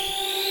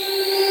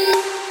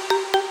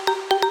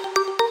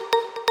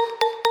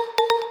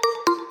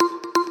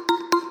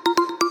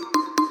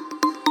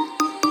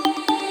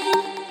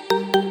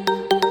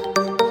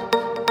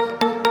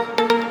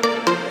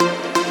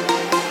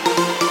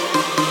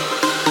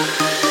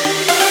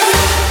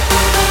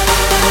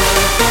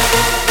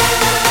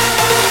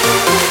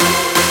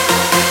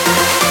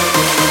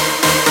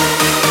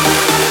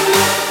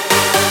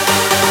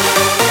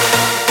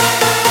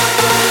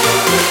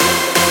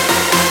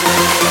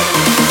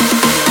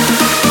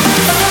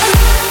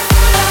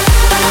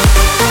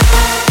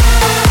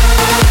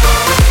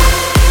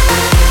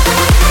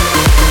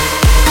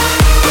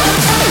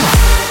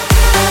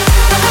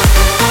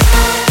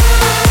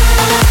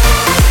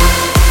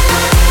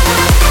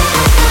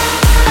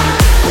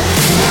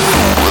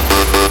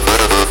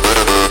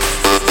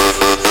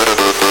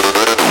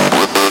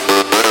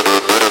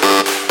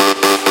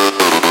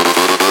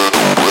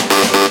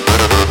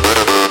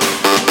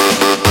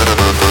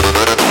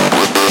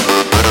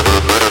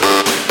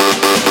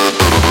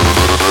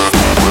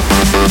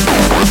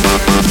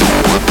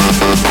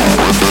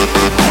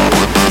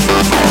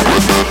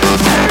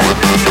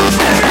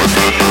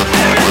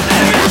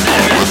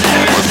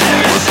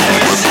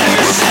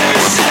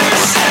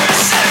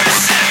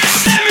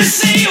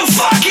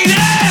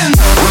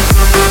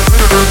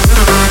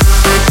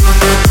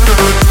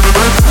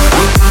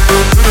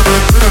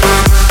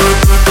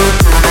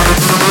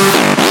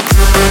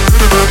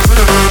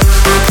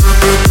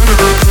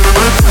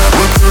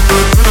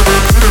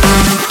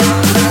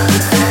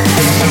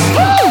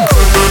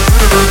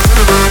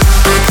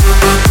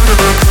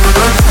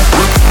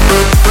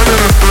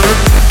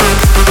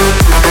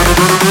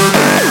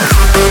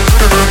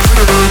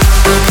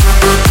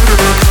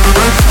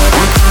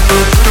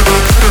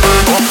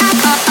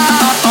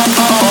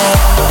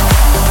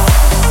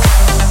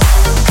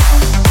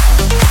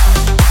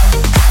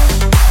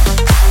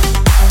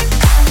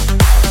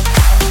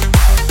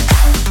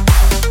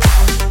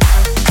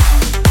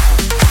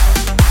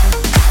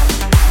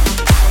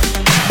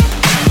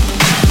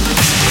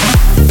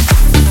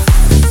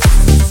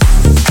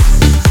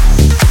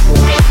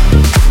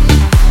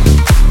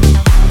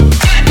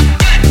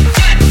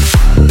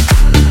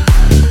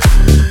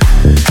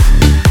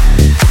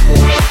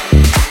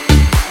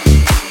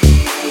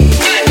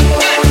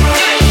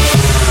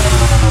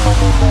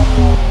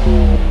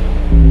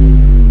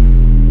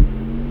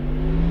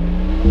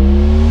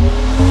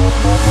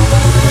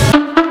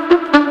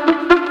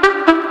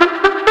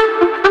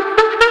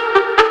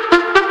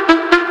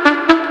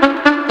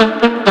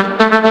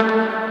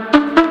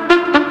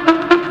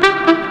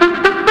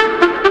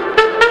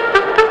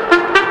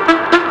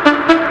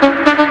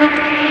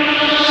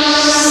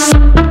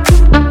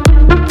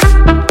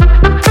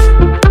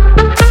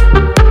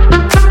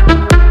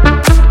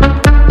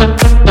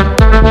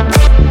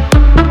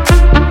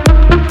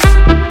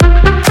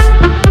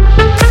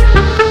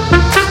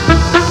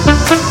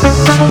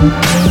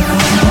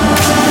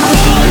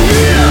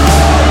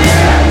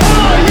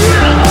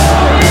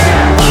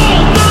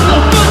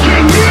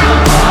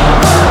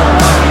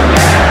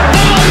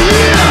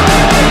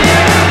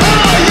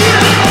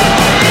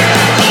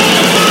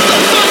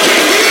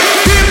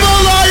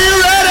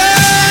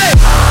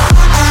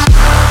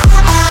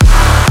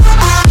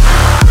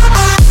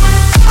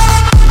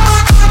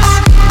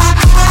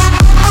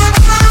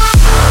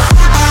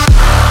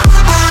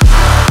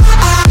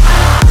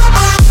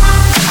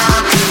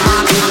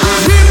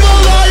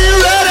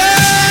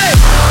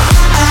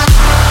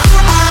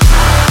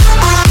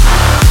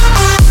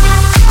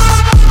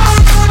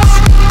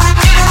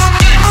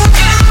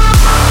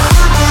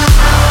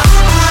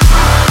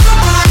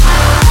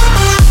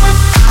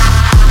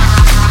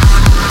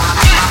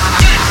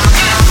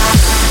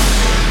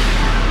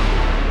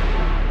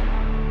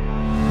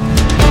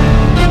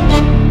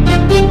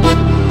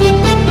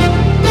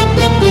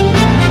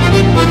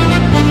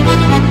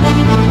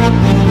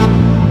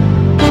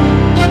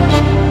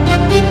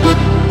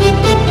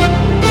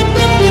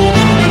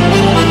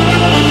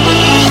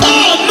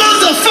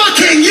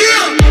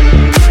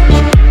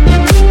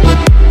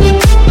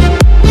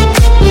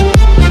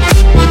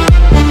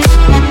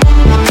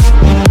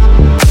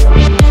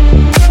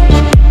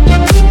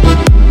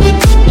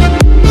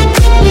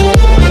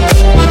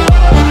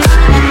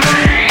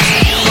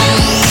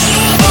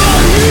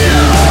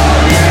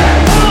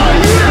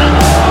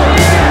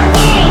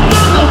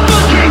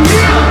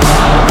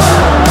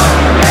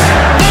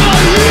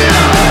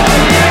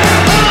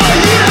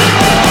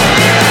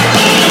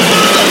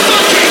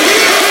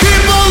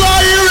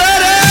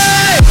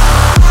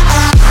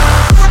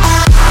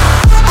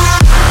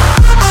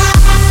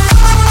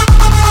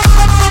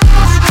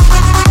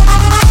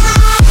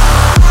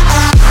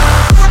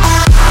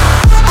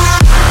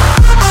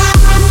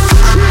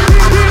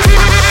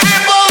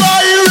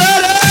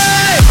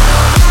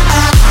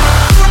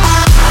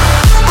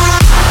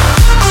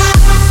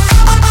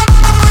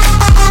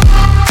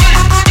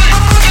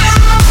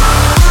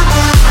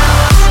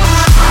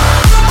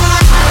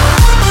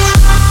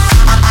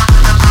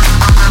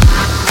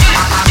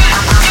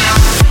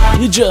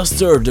 just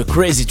heard the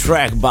crazy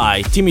track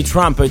by Timmy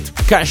Trumpet,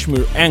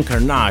 Kashmir and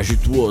Carnage,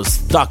 it was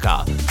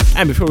Taka.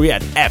 And before we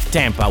had F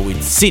Tampa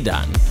with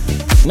Sidan.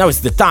 Now it's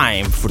the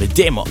time for the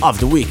demo of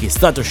the week, it's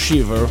Tato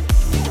Shiver,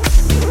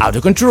 Out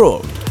of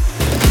Control.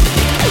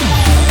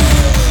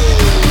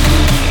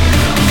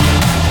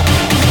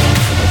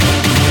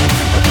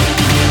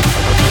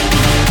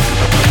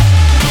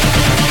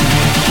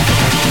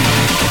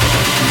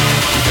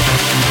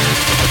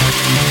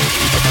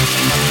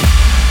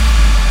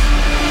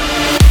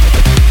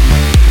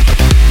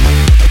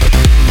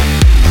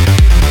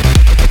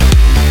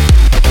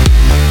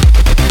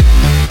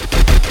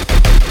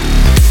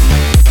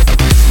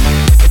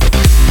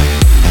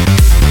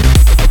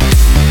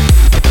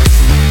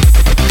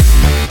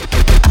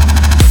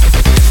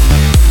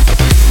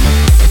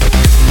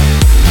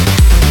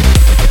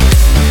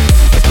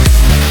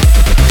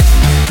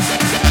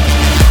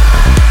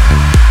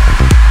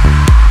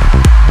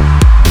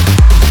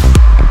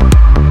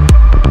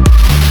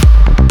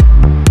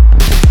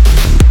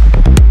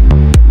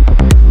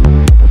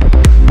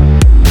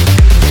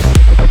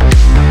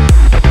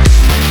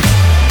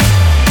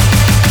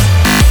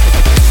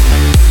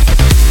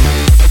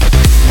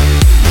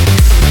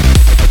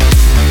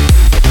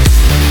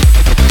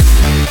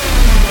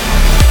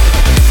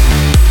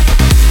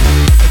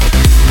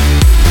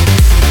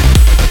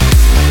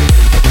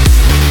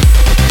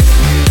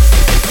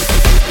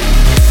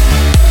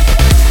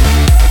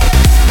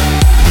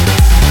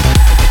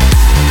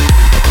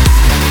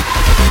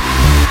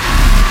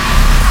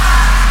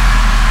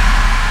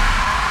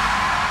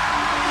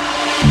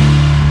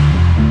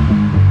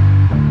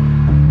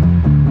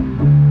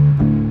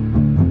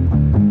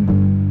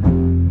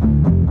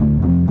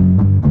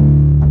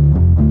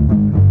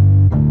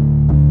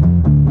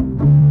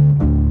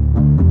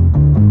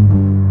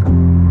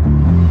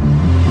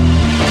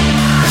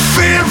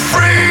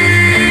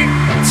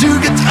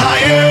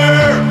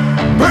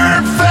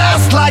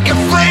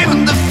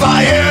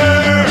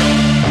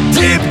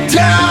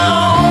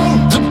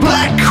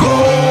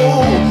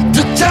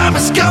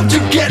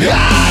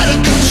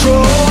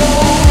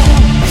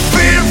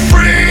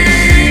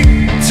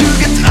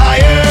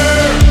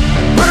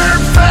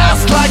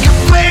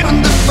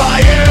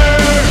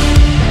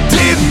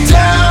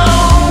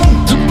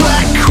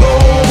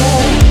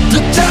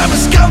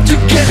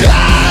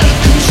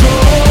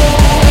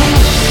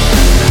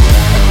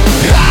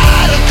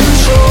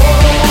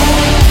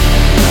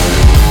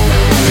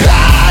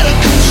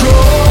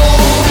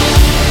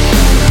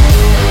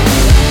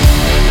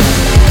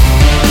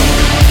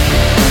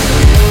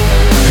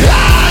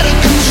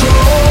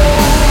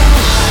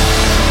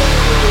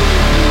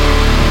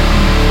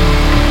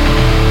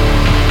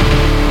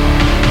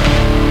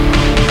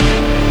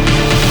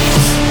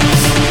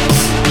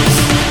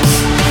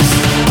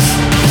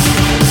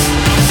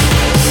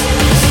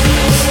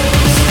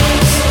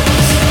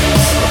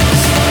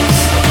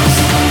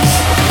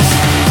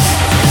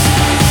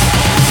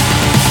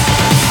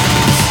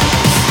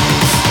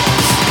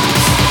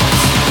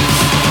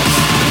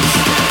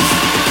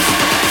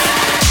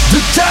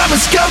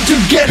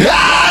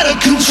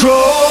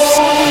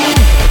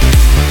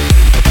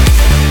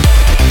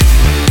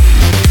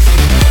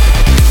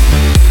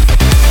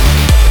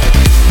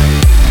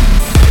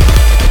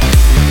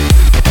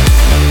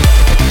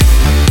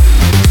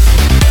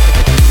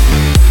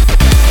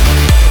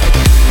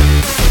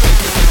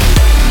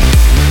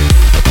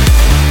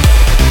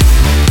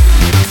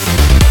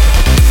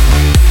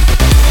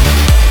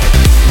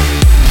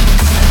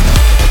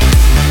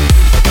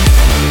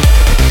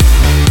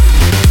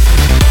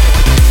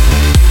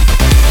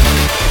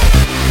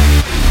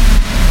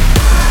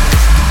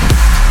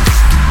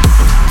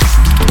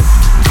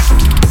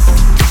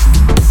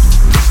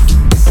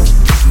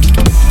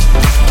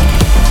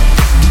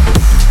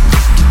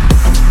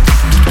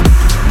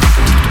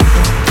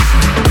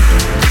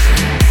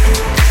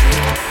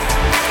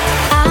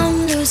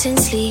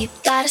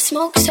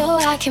 Smoke so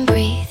I can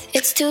breathe.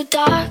 It's too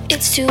dark,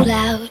 it's too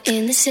loud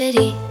in the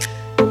city.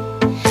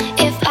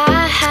 If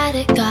I had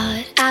a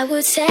god, I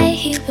would say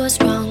he was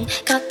wrong.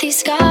 Got these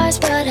scars,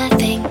 but I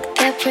think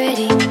they're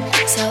pretty.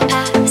 So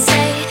I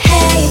say,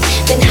 hey,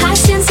 been high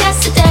since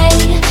yesterday.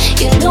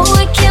 You know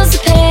it kills the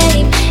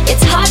pain.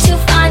 It's hard to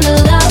find the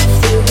love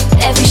through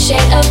every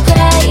shade of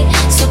gray.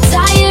 So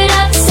tired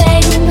of the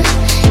same,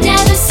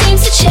 never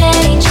seems to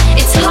change.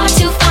 It's hard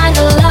to find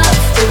the love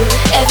through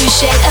every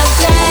shade of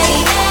gray.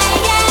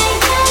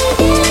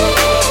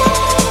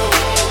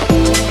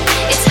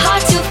 It's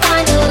hard to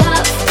find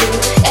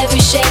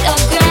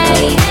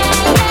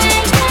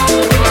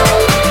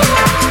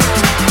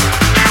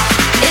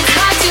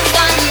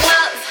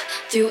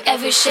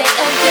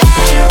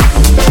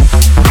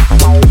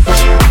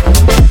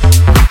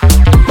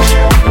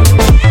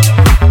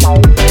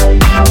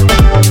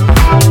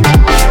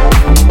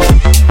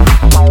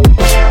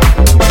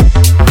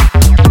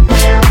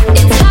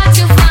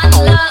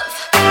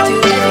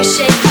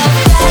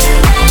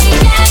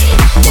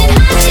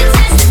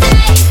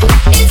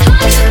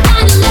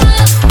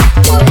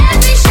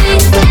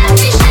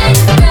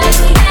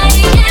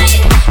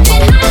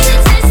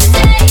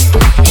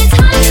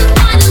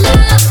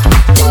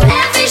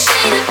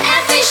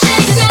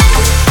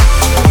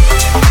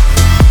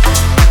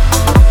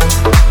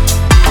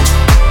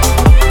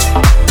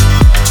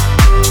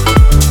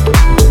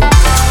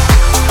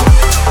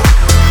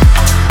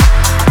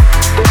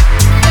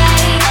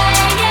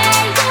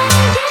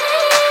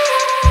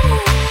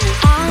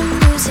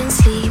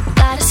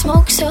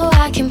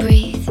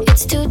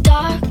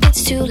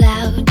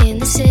in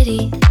the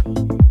city.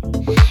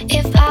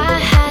 If I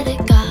had a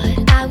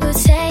god, I would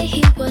say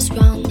he was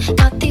wrong.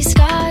 Got these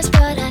scars,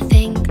 but I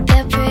think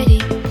they're pretty.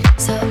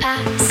 So I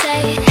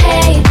say,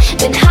 hey,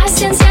 been high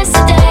since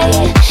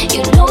yesterday.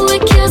 You know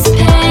it kills the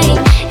pain.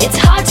 It's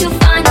hard to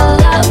find a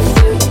love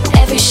through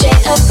every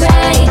shade of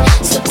gray.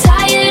 So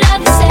tired of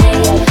the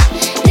same,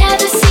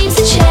 never seems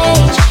to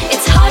change.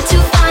 It's hard to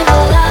find a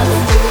love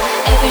through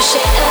every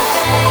shade of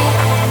gray.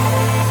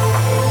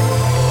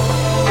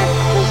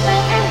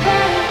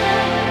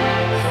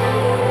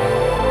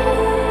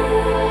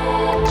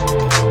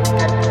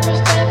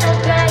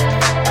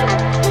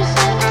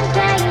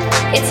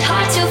 It's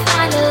hard to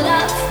find a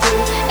love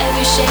through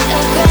every shade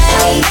of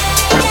gray.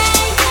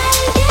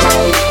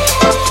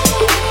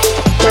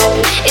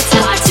 It's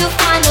hard to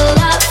find a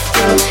love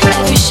through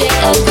every shade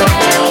of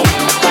gray.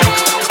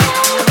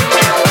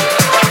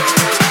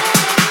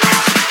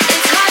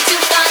 It's hard to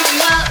find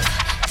a love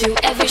through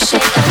every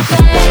shade of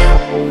gray.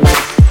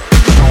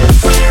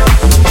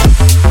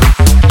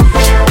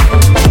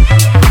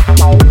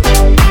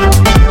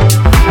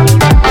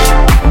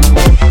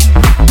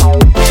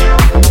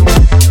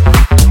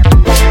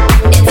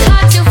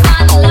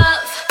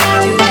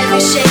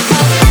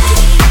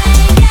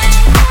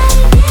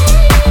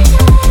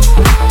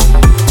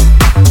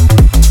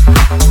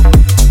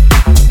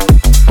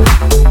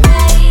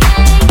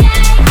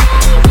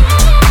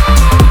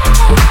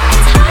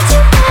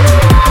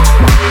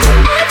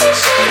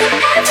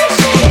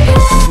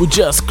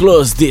 Just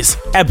closed this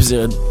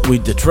episode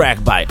with the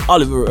track by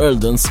Oliver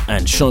Heldens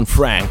and Sean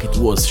Frank. It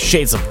was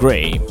Shades of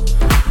Grey.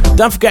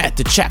 Don't forget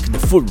to check the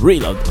full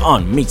reload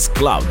on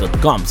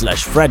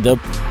mixcloud.com/fredup.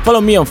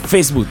 Follow me on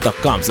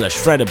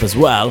facebook.com/fredup as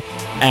well,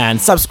 and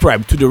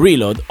subscribe to the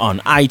reload on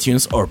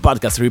iTunes or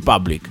Podcast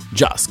Republic.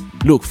 Just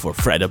look for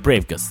Fredup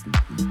Ravecast.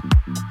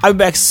 I'll be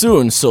back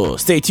soon, so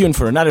stay tuned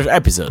for another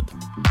episode.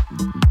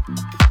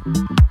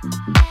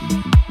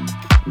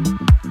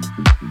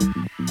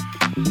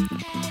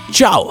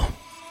 Ciao!